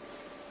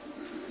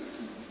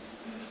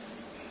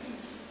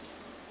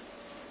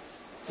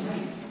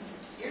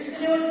 Here's the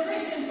newest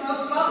Christian,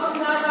 folks. Welcome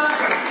to our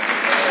daughters.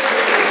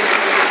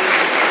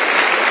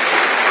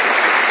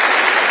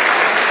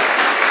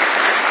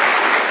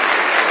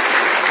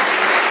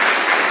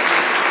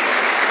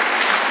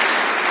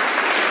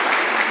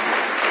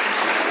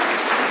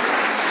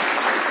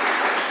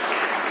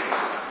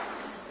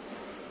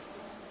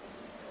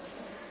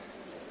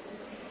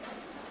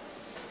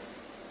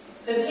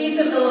 The peace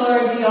of the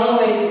Lord be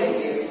always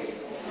with you.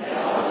 And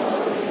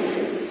also with you.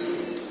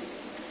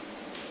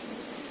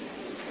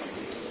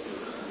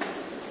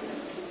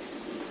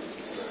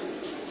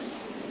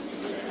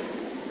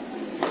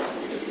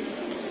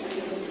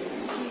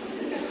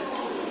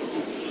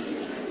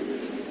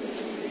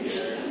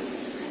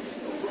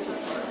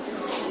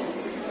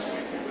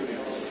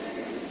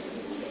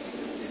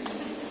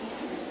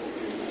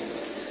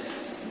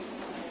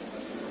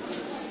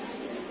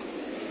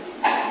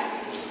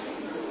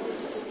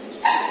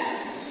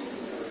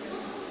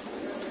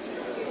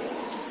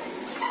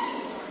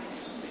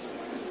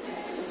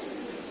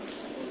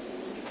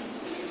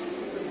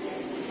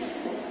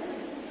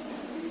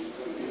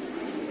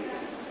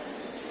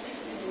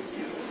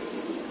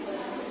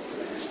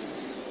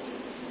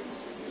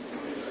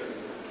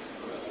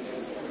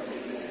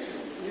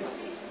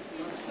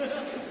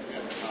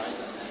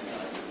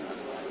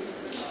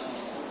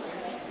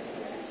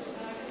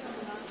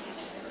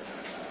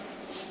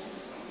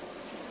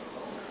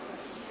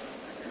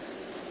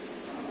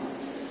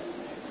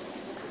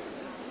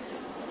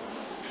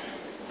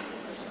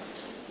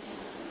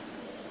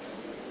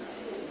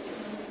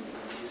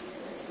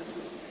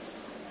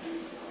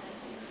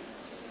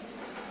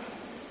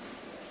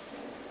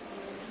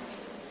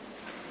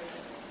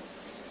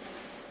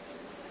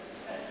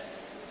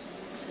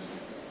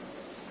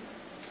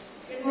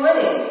 Good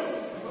morning.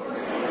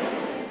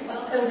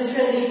 Welcome to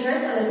Trinity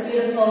Church on this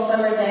beautiful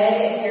summer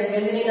day. If you're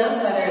visiting us,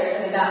 whether it's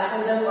for the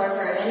baptism or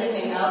for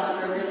anything else,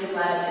 we're really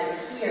glad you're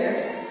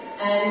here.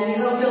 And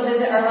we hope you'll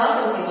visit our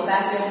welcome table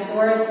back near the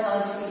doors. Tell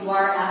us who you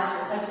are, ask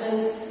your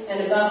questions,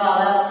 and above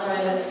all else,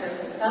 join us for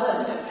some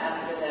fellowship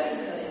after this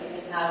so that you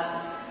can have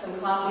some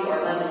coffee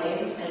or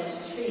lemonade and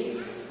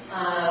treats,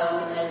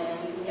 and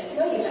we can get to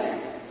know you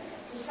better.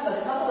 Just have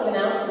a couple of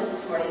announcements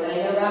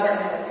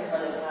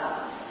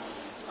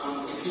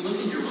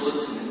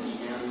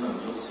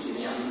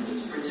anthem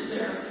that's printed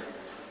there,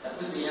 that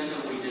was the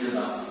anthem we did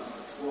about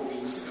 4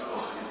 weeks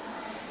ago.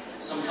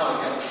 Somehow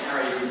it got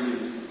carried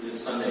into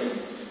this Sunday.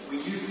 We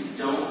usually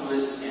don't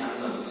list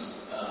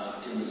anthems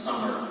in the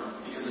summer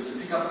because it's a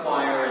pickup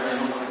choir and I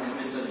don't want to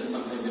commit them to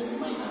something that we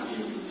might not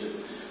be able to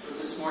do. But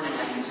this morning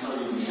I can tell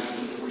you the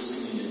anthem that we're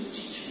singing is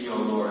Teach Me, O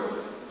Lord,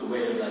 the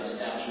Way of Thy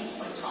Statutes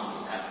by Thomas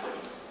Ackley.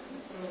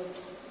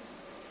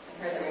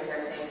 I heard them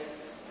rehearsing.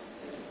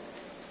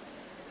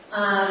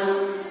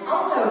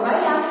 Also,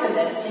 right after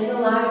this, in the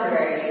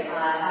library,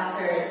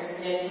 after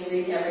Nancy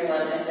greets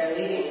everyone as they're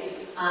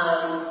leaving,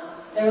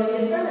 there will be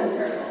a sermon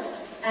circle.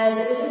 And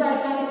this is our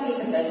second week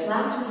of this.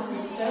 Last week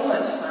was so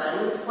much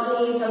fun.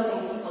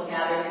 20-something people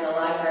gathered in the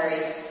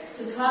library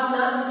to talk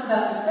not just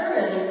about the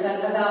sermon,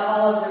 but about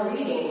all of the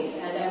readings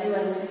and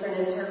everyone's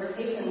different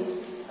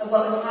interpretations of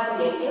what was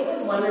happening. It was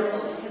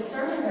wonderful because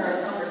sermons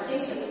are a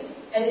conversation.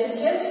 And it's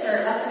a chance for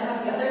us to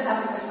have the other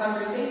half of the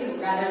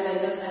conversation rather than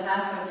just the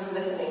half of you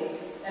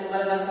listening and one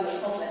of us in the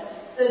pulpit.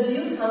 So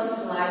do come to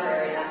the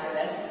library after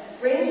this.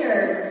 Bring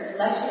your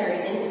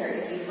lectionary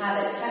insert if you have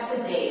it. Check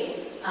the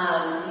date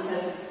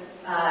because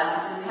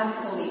the past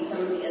couple weeks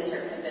some of the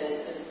inserts have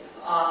been just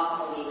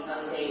off a week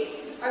on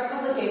date. Our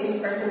publications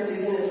person,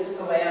 Susan, is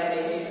away on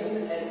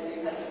vacation and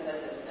repenting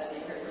this as you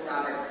heard from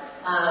Robert.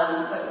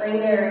 But bring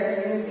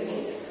your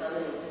readings and come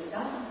and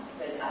discuss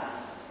with us.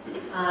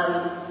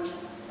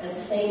 At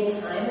the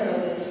same time, there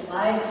will be a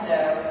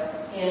slideshow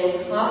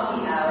in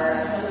coffee hour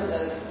of some of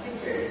the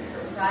pictures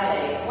from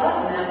Friday.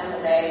 What a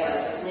magical day it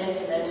was, which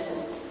Nancy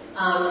mentioned.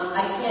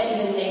 I can't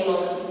even name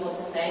all the people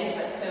to thank,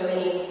 but so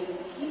many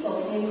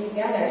people came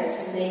together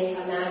to make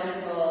a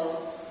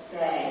magical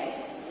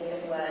day.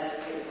 It was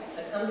beautiful.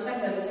 So come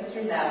check those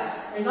pictures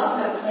out. There's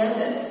also a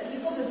canvas.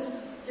 People just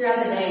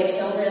throughout the day,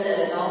 children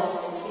and adults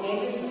and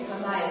teenagers can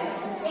come by and have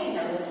some paint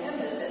on this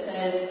canvas that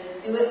says,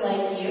 "Do it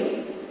like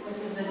you," which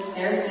is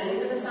their theme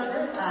for the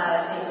summer,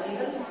 St.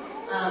 Stephen's,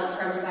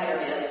 from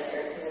Spider-Man, if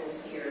you're tuned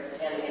to your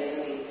animated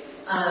movies.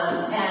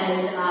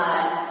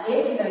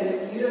 It's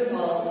a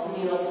beautiful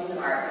communal piece of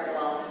art that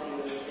will also be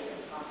moved into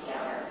coffee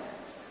hour.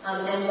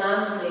 And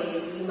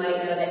lastly, you might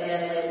know that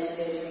Anne Lynch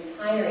is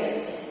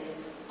retiring in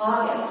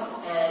August,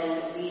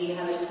 and we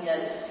have a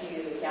chance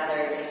to gather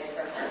a gift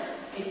for her.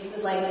 If you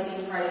would like to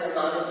be part of a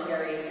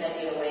monetary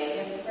sending away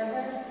gift for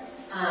her,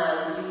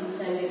 you can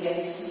send a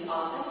gift to the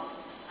office.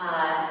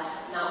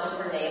 Not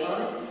with her name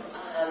on it.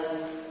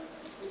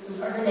 You can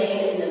put her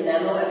name in the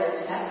memo of your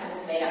check, which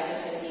is made out to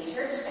Trinity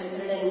Church, and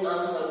put it in an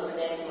envelope for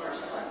Nancy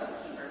Marshall, our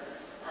bookkeeper.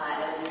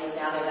 And we will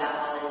gather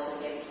that all into a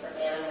gift for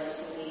Anne, which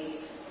she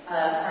leads.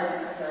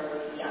 Party for her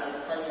will be on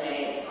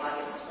Sunday,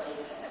 August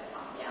 25th at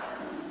coffee hour.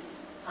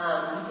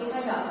 I think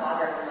I got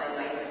water in my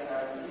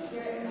microphone, so you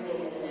hear it coming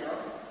in and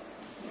out.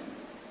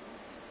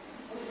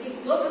 We'll see.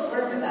 We'll just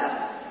work with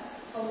that.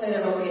 Hopefully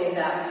there won't be any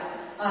gaps.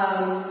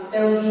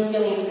 There will be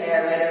healing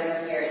prayer right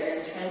over here.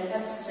 There's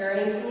transepts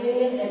during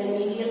communion and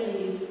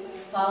immediately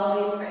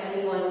following for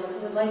anyone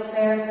who would like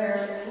prayer for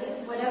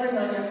whatever's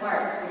on your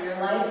heart, for your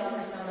life,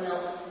 for someone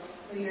else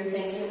who you're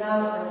thinking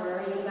about or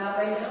worrying about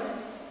right now.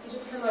 You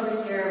just come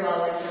over here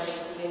while we're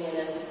serving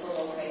communion and people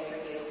will pray for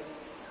you.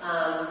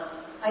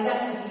 I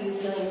got to do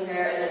healing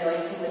prayer and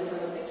anointing with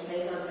some of the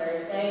kids on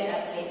Thursday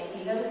at St.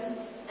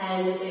 Stephen's,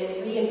 and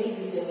it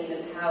reinfused in me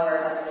the power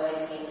of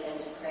anointing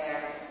and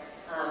prayer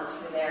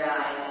through their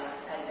eyes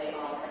as they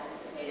all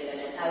participated in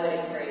it. I would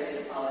encourage you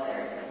to follow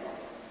their example.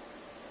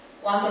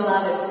 Walk in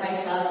love as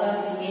Christ loves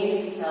us and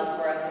gave himself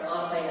for us, an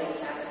offering and a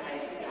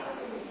sacrifice to God.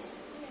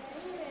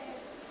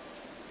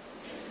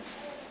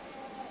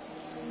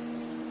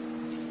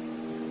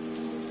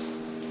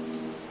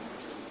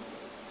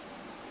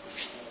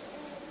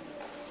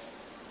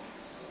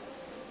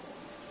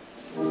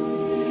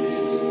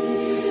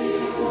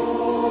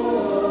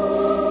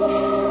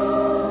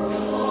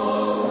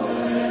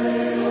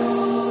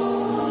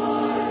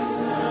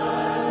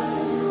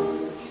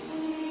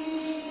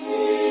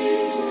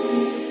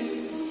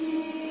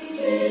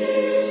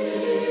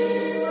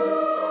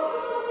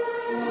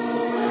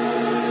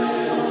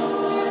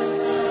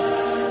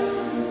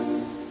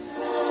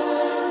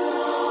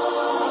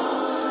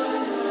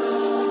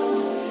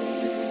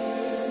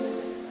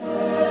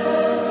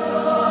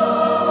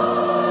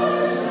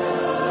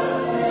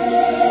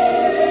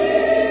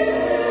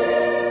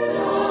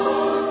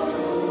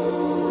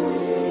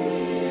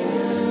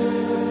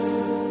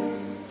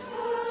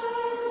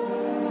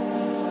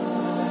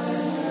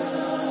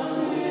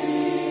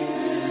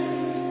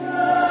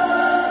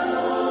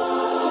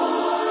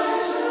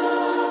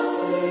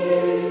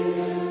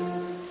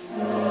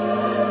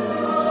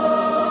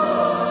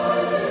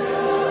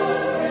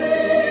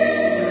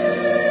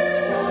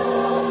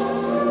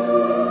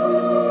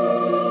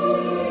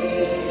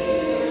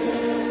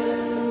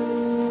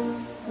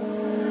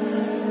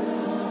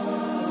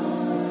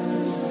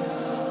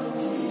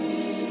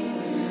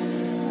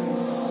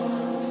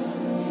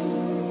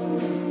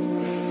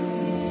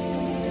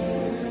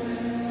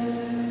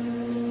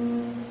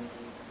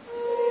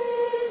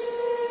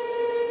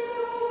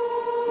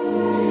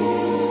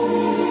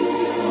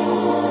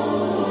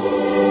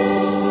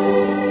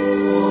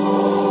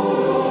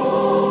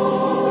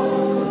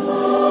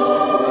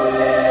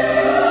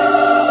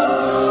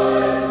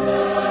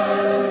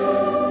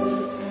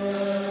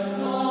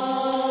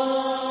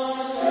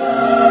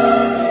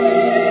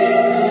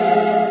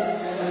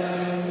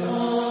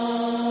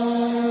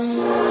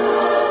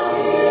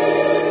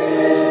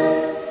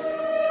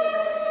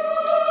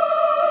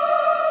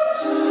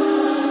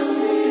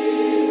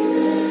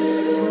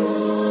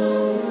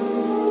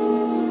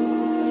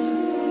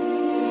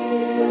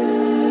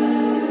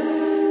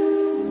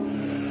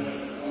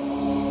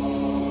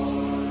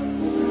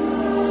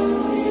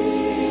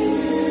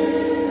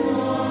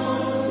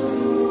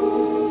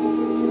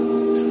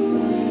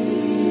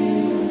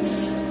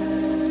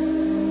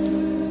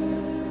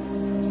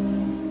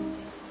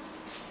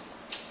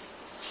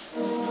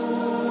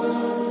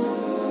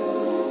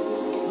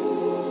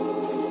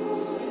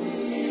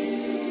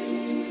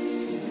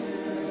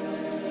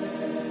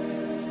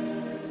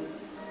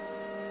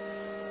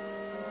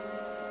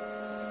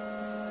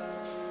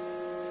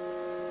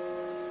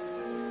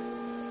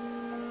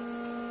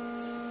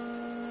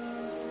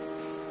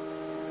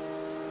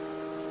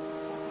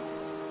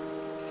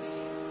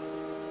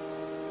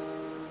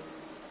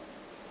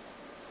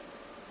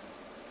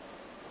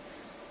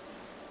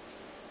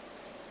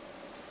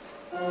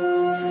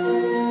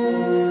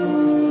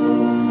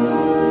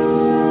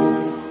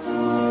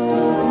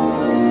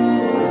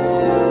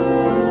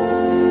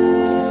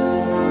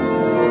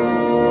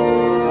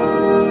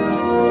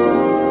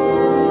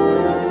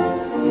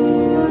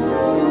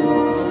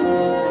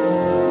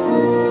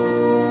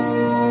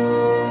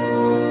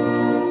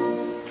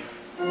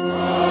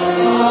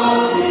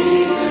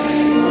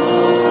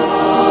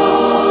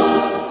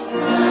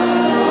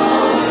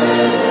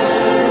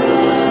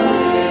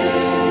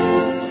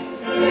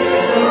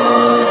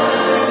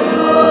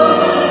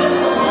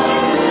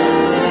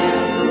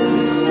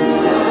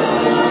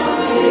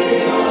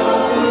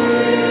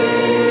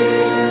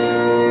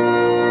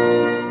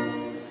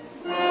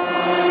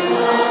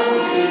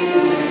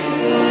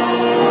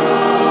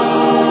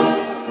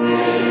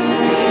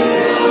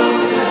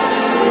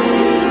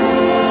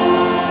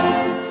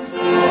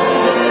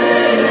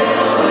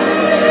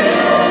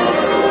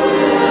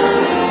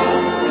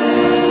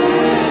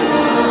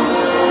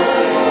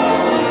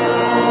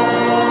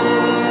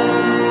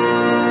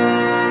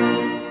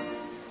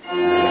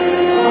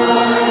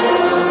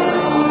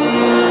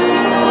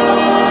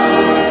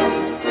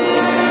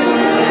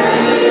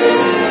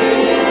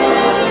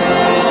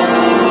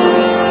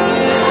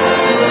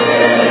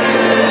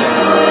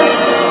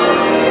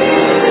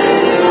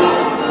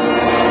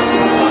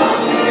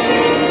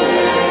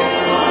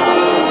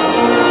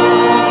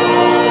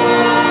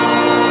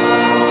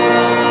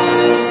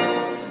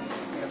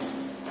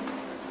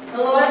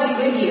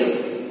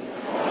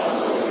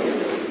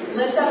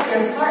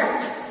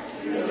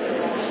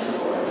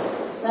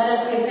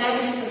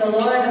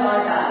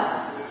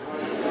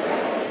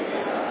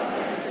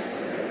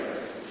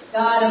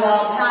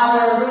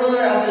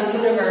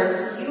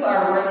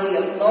 worthy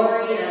of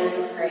glory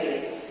and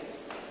praise.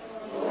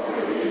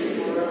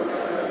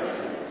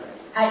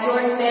 At your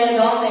command,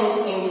 all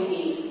things came to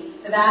be.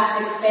 The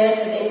vast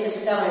expanse of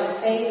interstellar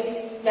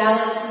space,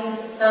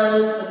 galaxies,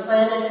 suns, the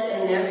planets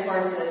in their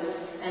courses,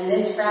 and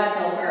this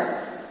fragile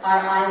Earth, our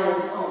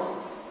island home.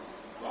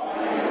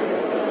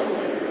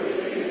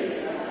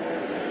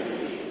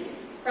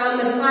 From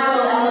the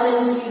primal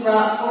elements you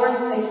brought forth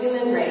the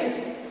human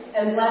race,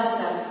 and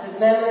blessed us with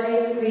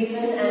memory,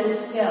 reason,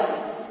 and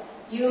skill.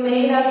 You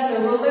made us the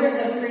rulers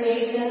of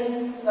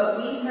creation, but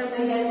we turned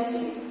against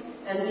you,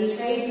 and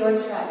betrayed your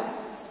trust,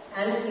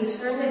 and we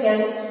turned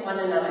against one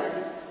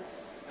another.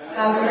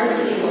 Have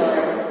mercy,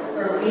 Lord,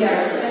 for we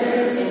are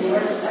sinners in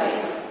your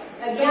sight.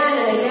 Again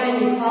and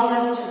again you called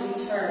us to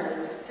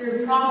return.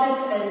 Through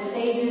prophets and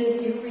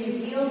sages you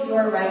revealed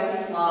your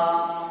righteous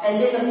law,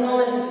 and in the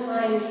fullness of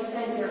time you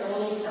sent your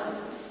only Son,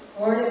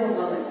 born of a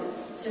woman,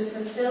 to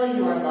fulfill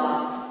your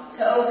law,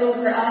 to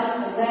open for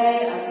us the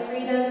way of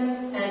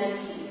freedom and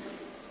peace.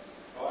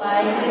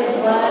 By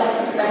his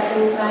blood he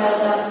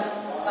reconciled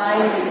us, by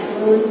his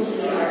wounds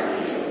we are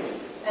healed.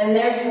 And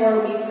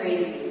therefore we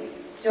praise you,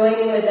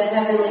 joining with the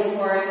heavenly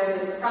chorus,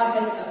 with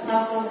prophets,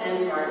 apostles,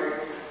 and martyrs,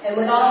 and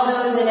with all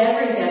those in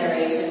every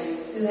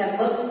generation who have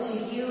looked to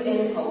you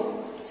in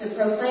hope, to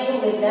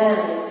proclaim with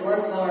them your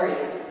glory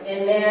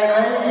in their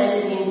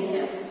unending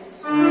hymn.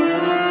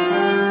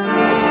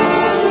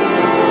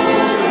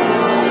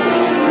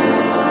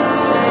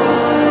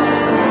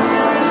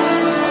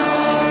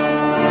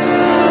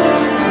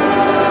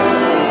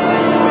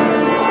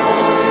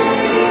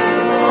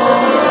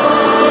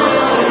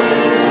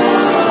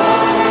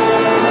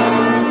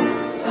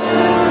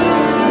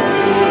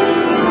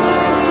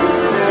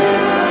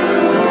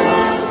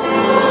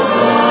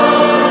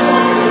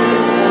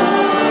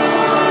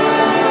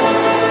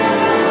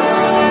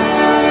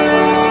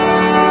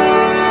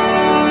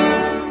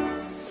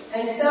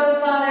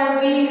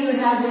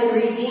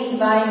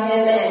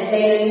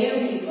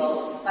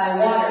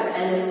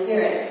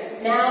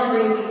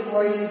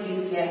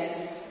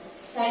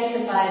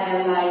 Sanctify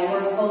them by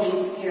your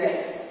Holy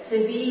Spirit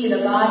to be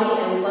the body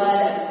and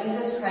blood of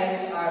Jesus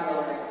Christ our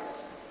Lord.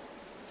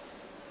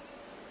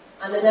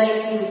 On the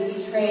night he was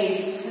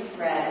betrayed, he took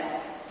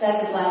bread,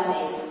 said the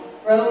blessing,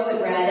 broke the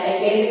bread,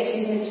 and gave it to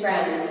his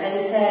friends,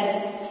 and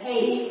said,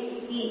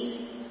 "Take,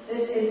 eat.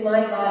 This is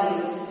my body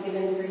which is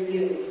given for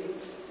you.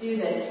 Do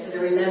this for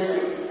the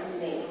remembrance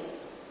of me."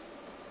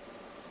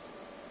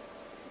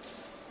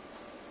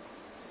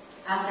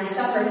 After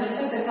supper, he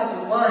took the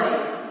cup of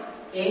wine,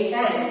 gave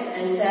thanks,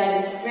 and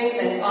said, "Drink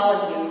this, all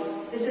of you.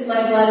 This is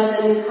my blood of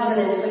the new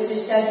covenant, which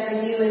is shed for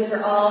you and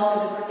for all for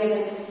the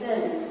forgiveness of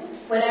sins.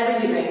 Whenever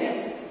you drink it,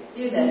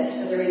 do this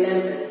for the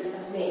remembrance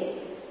of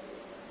me."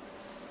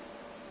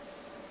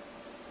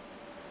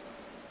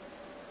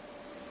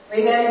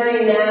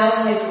 Remembering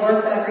now his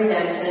work of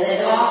redemption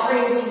and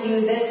offering to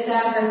you this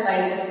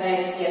sacrifice of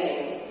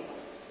thanksgiving,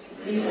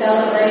 we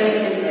celebrate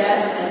his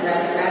death and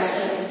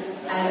resurrection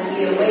as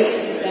we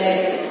await the day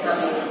of his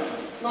coming.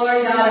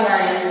 Lord God of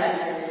our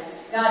ancestors,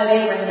 God of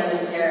Abraham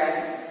and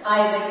Sarah,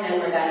 Isaac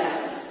and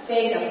Rebekah,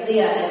 Jacob,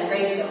 Leah and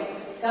Rachel,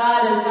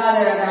 God and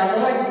Father of our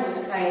Lord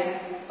Jesus Christ,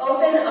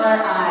 open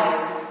our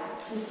eyes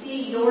to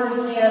see your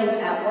hand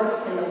at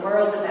work in the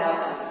world about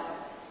us.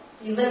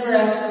 Deliver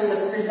us from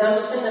the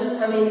presumption of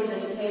coming to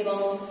this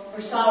table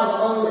for solace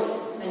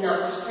only and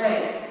not for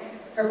strength,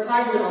 for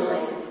pardon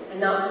only and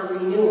not for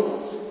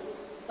renewal.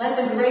 Let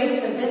the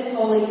grace of this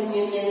Holy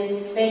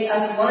Communion make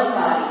us one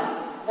body,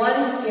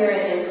 one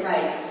Spirit in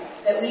Christ,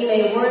 that we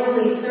may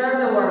worthily serve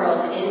the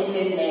world in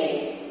his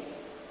name.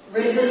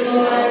 Risen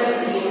Lord,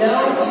 be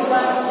known to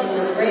us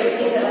in the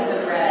breaking of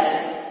the bread.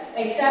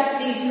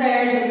 Accept these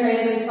prayers and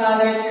praises,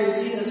 Father, through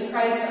Jesus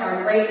Christ,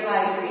 our great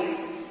high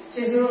priest,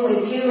 to whom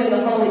with you and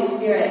the Holy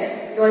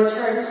Spirit, your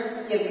church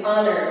gives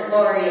honor,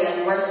 glory,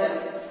 and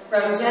worship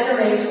from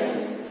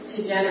generation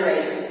to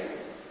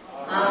generation.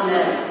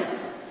 Amen.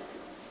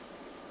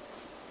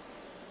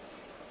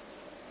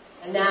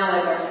 And now,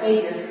 as our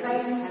Savior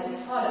Christ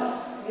has taught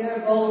us, we are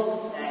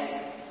bold to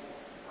say,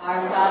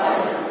 Our Father,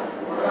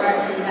 who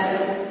art in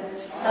heaven,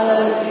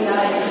 hallowed be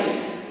thy name.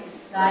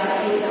 Thy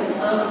kingdom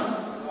come,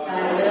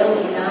 thy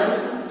will be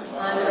done,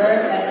 on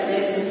earth as it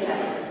is in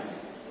heaven.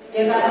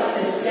 Give us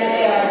this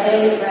day our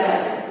daily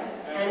bread,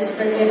 and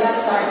forgive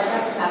us our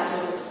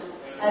trespasses,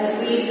 as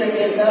we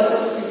forgive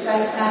those who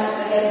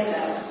trespass against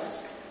us.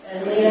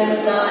 And lead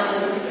us not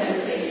into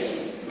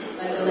temptation,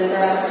 but deliver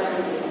us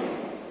from evil.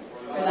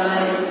 For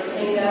thine is the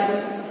kingdom,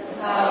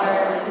 the power,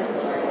 and the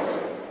glory,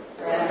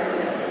 forever and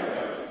ever.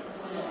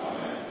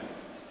 Amen.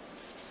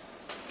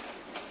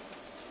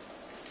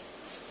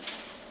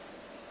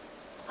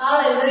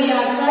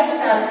 Hallelujah! Christ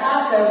our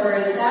Passover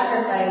is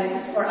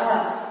sacrificed for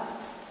us.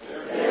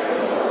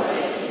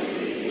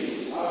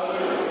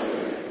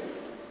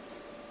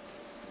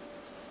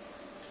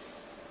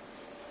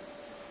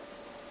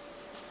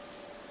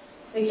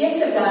 The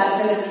gifts of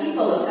God for the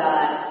people of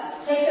God.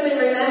 Take them in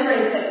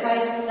remembrance that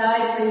Christ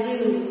died for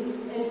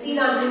you, and feed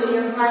on him in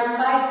your hearts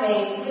by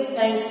faith with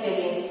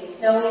thanksgiving,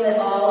 knowing that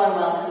all are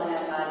welcome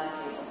at God's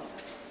table.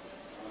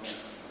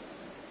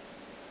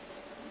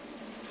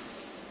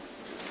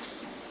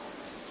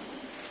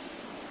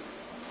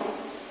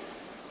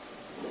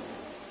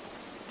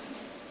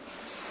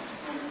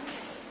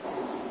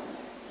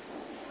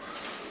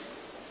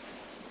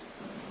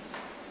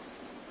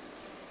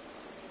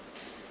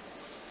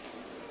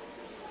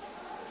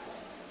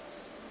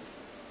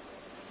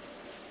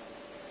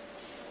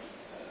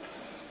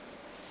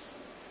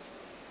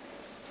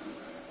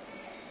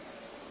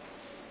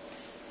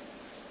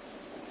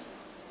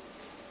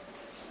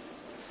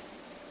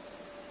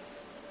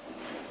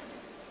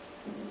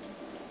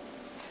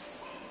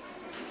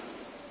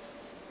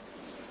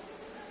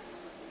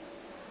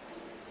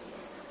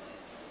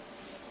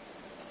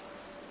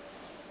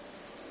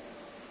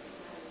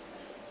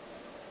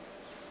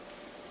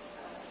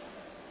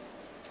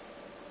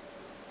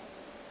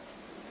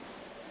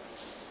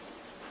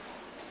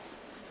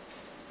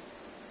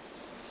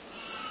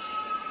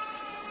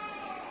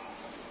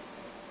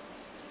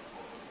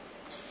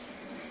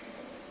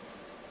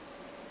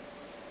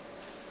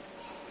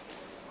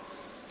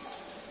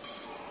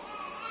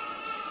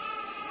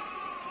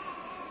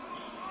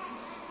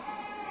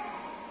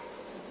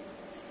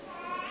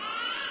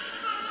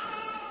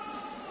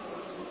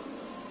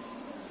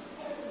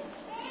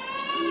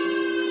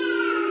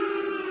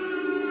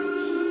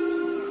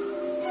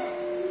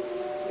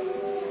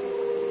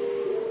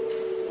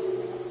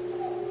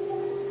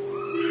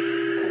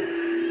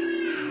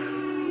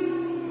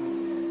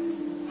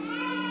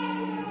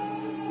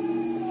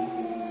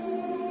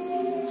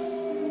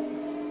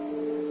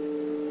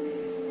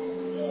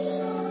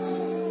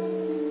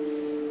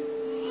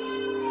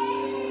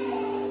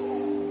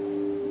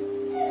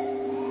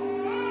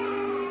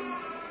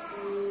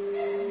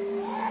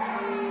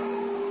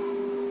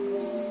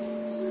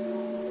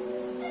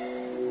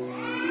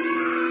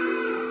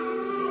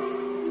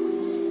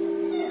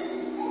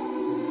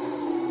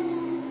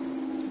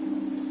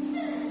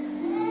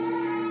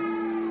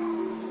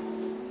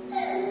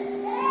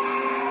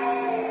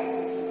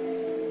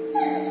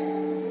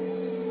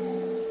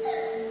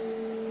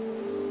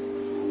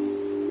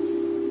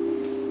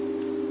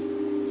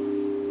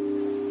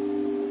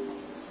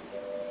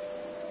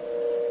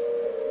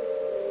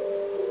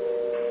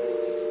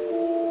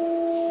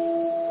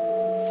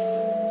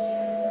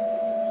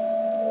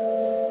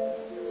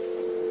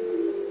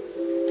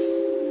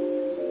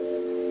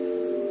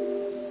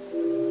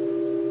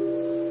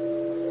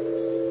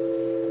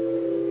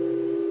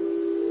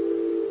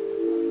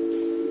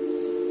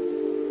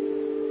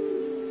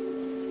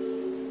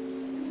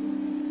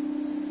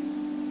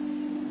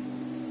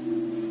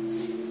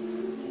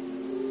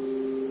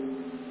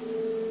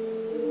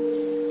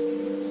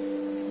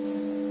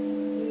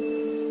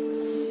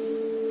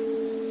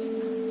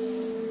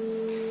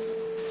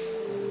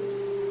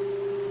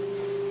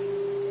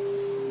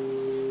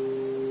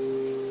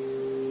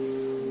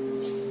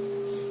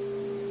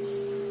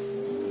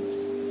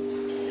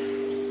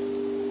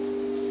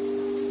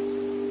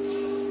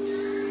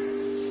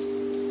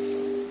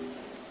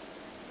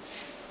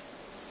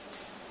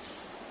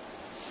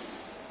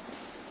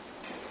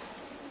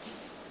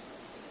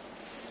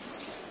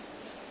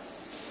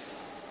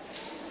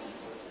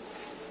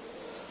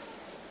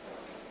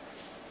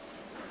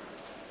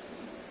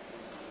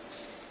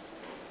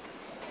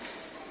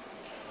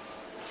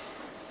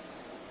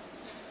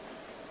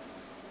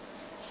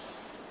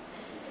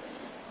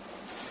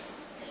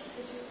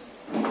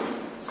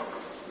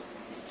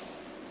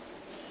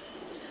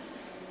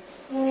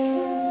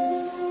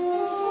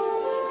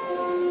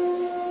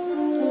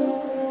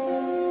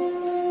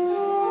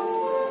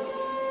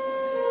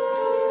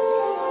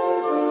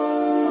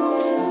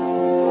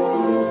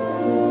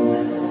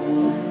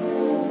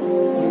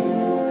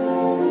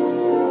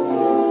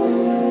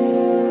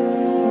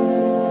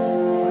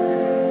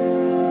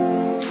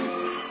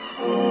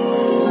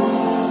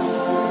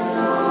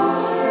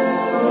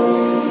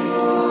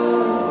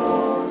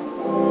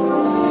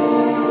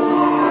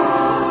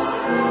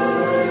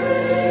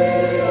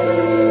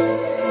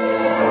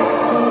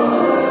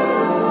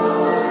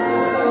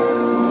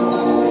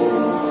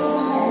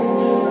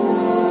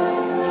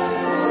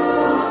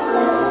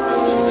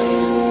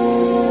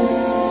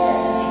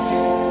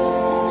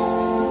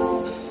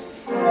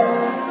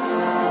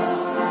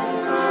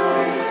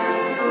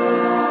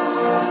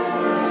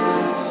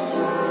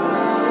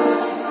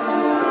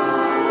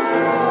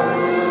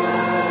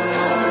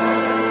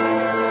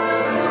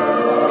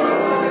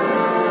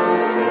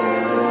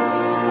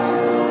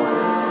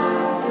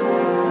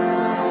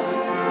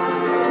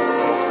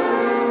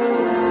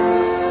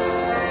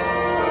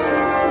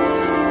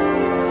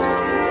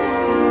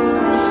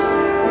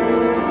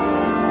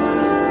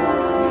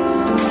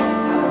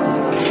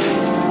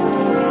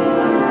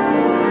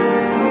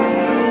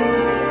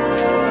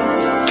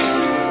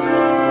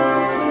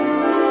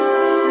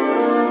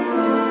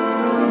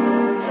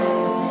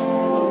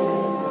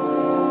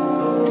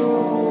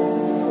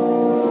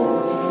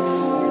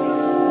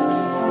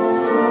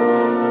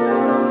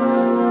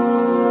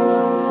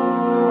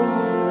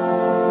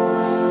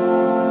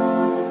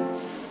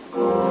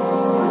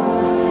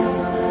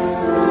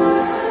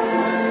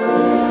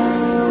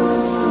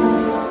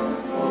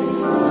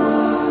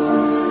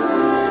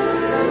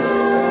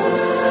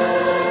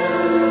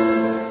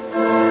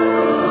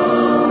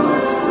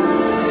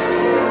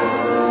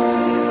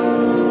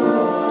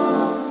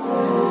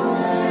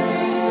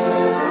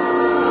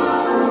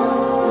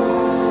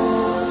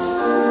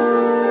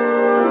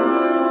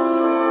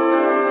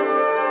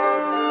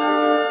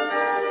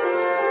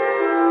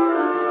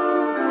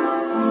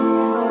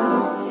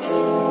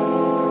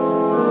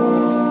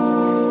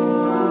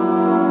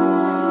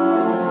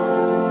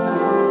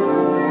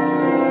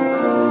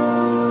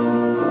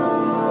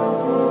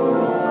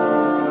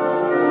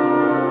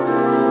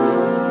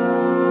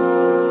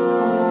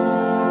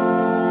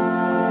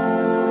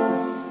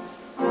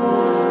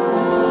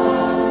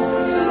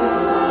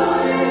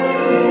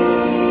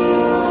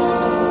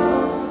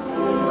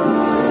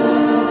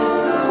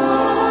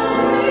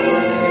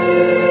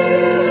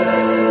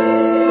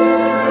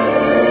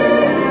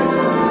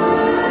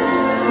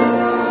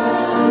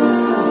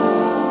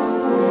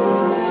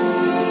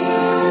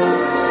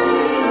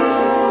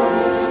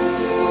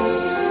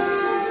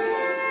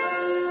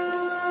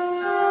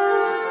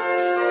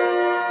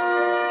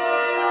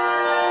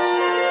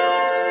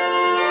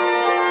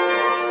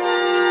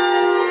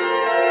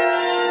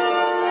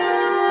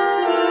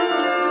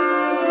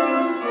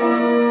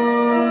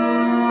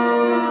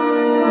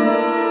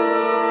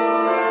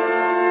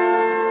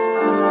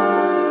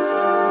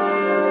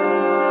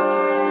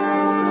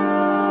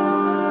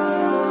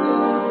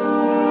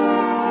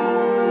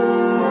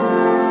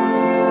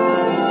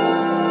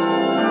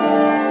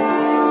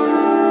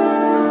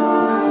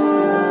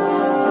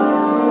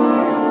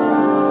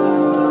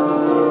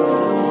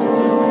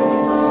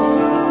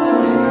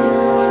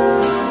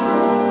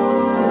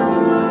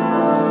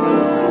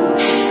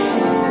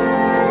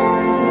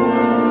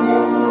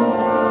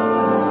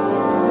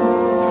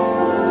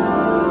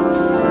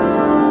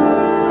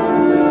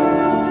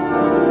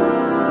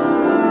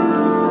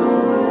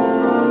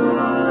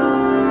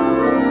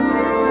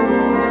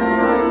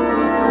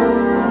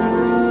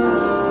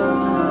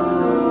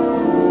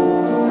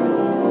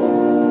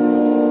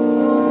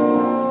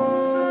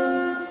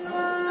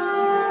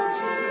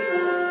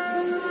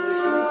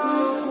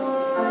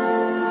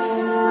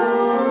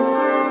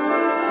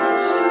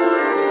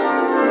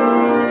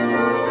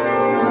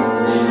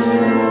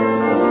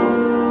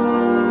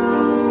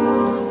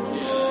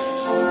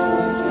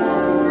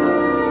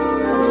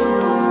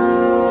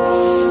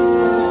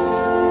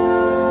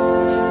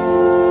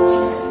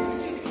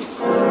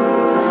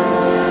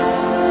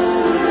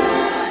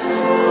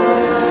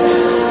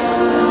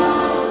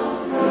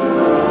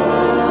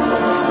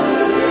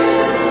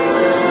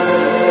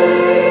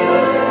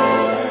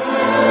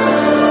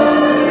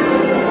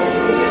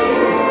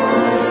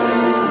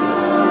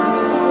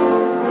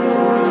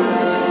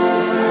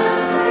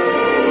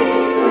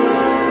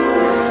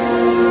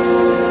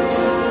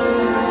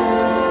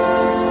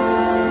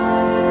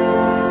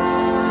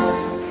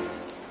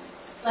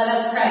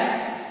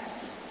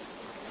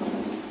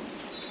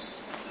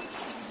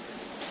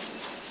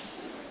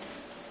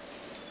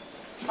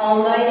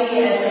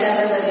 Almighty and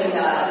ever-living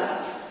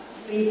God,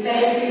 we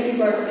thank you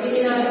for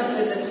feeding us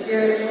with the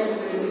spiritual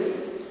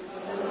food,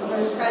 the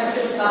most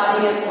precious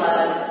body and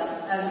blood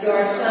of your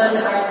Son,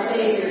 our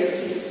Savior,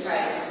 Jesus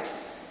Christ,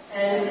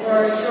 and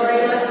for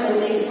assuring us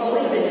in these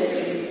holy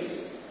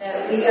mysteries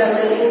that we are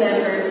living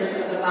members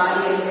of the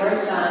body of your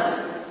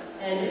Son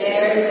and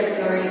heirs of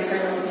your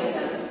eternal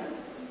kingdom.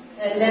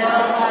 And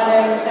now,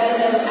 Father, send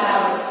us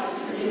out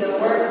to do the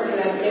work you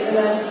have given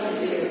us to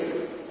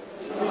do,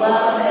 to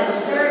love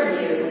and serve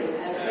you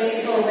as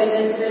faithful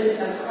witnesses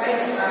of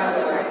Christ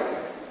our Lord.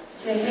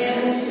 To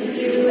him, to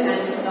you,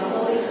 and to the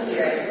Holy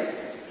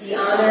Spirit be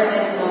honor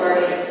and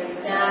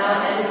glory,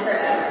 now and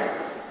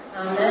forever.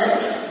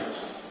 Amen.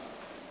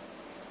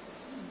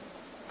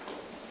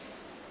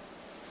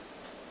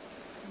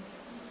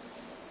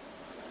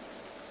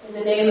 In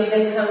the name of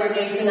this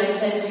congregation, I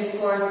send you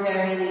forth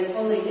bearing these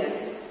holy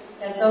gifts,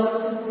 that those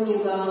to whom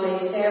you go may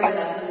share with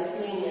us in the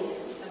communion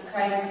of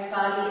Christ's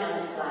body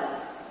and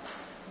blood.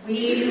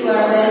 We who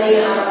are many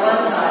are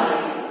one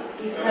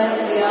body,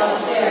 because we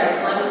all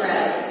share one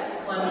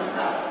bread, one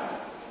cup.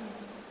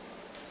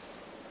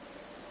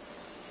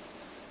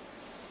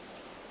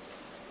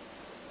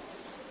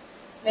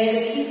 May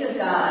the peace of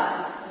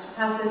God, which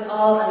passes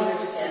all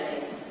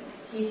understanding,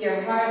 keep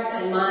your hearts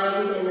and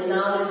minds in the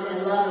knowledge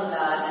and love of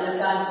God and of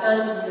God's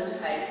Son,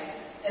 Jesus Christ.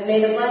 And may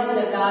the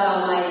blessing of God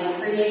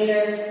Almighty,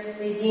 Creator,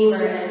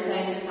 Redeemer, and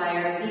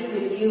Sanctifier, be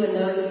with you and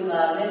those you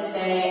love this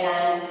day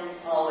and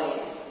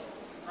always.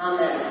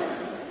 Amen.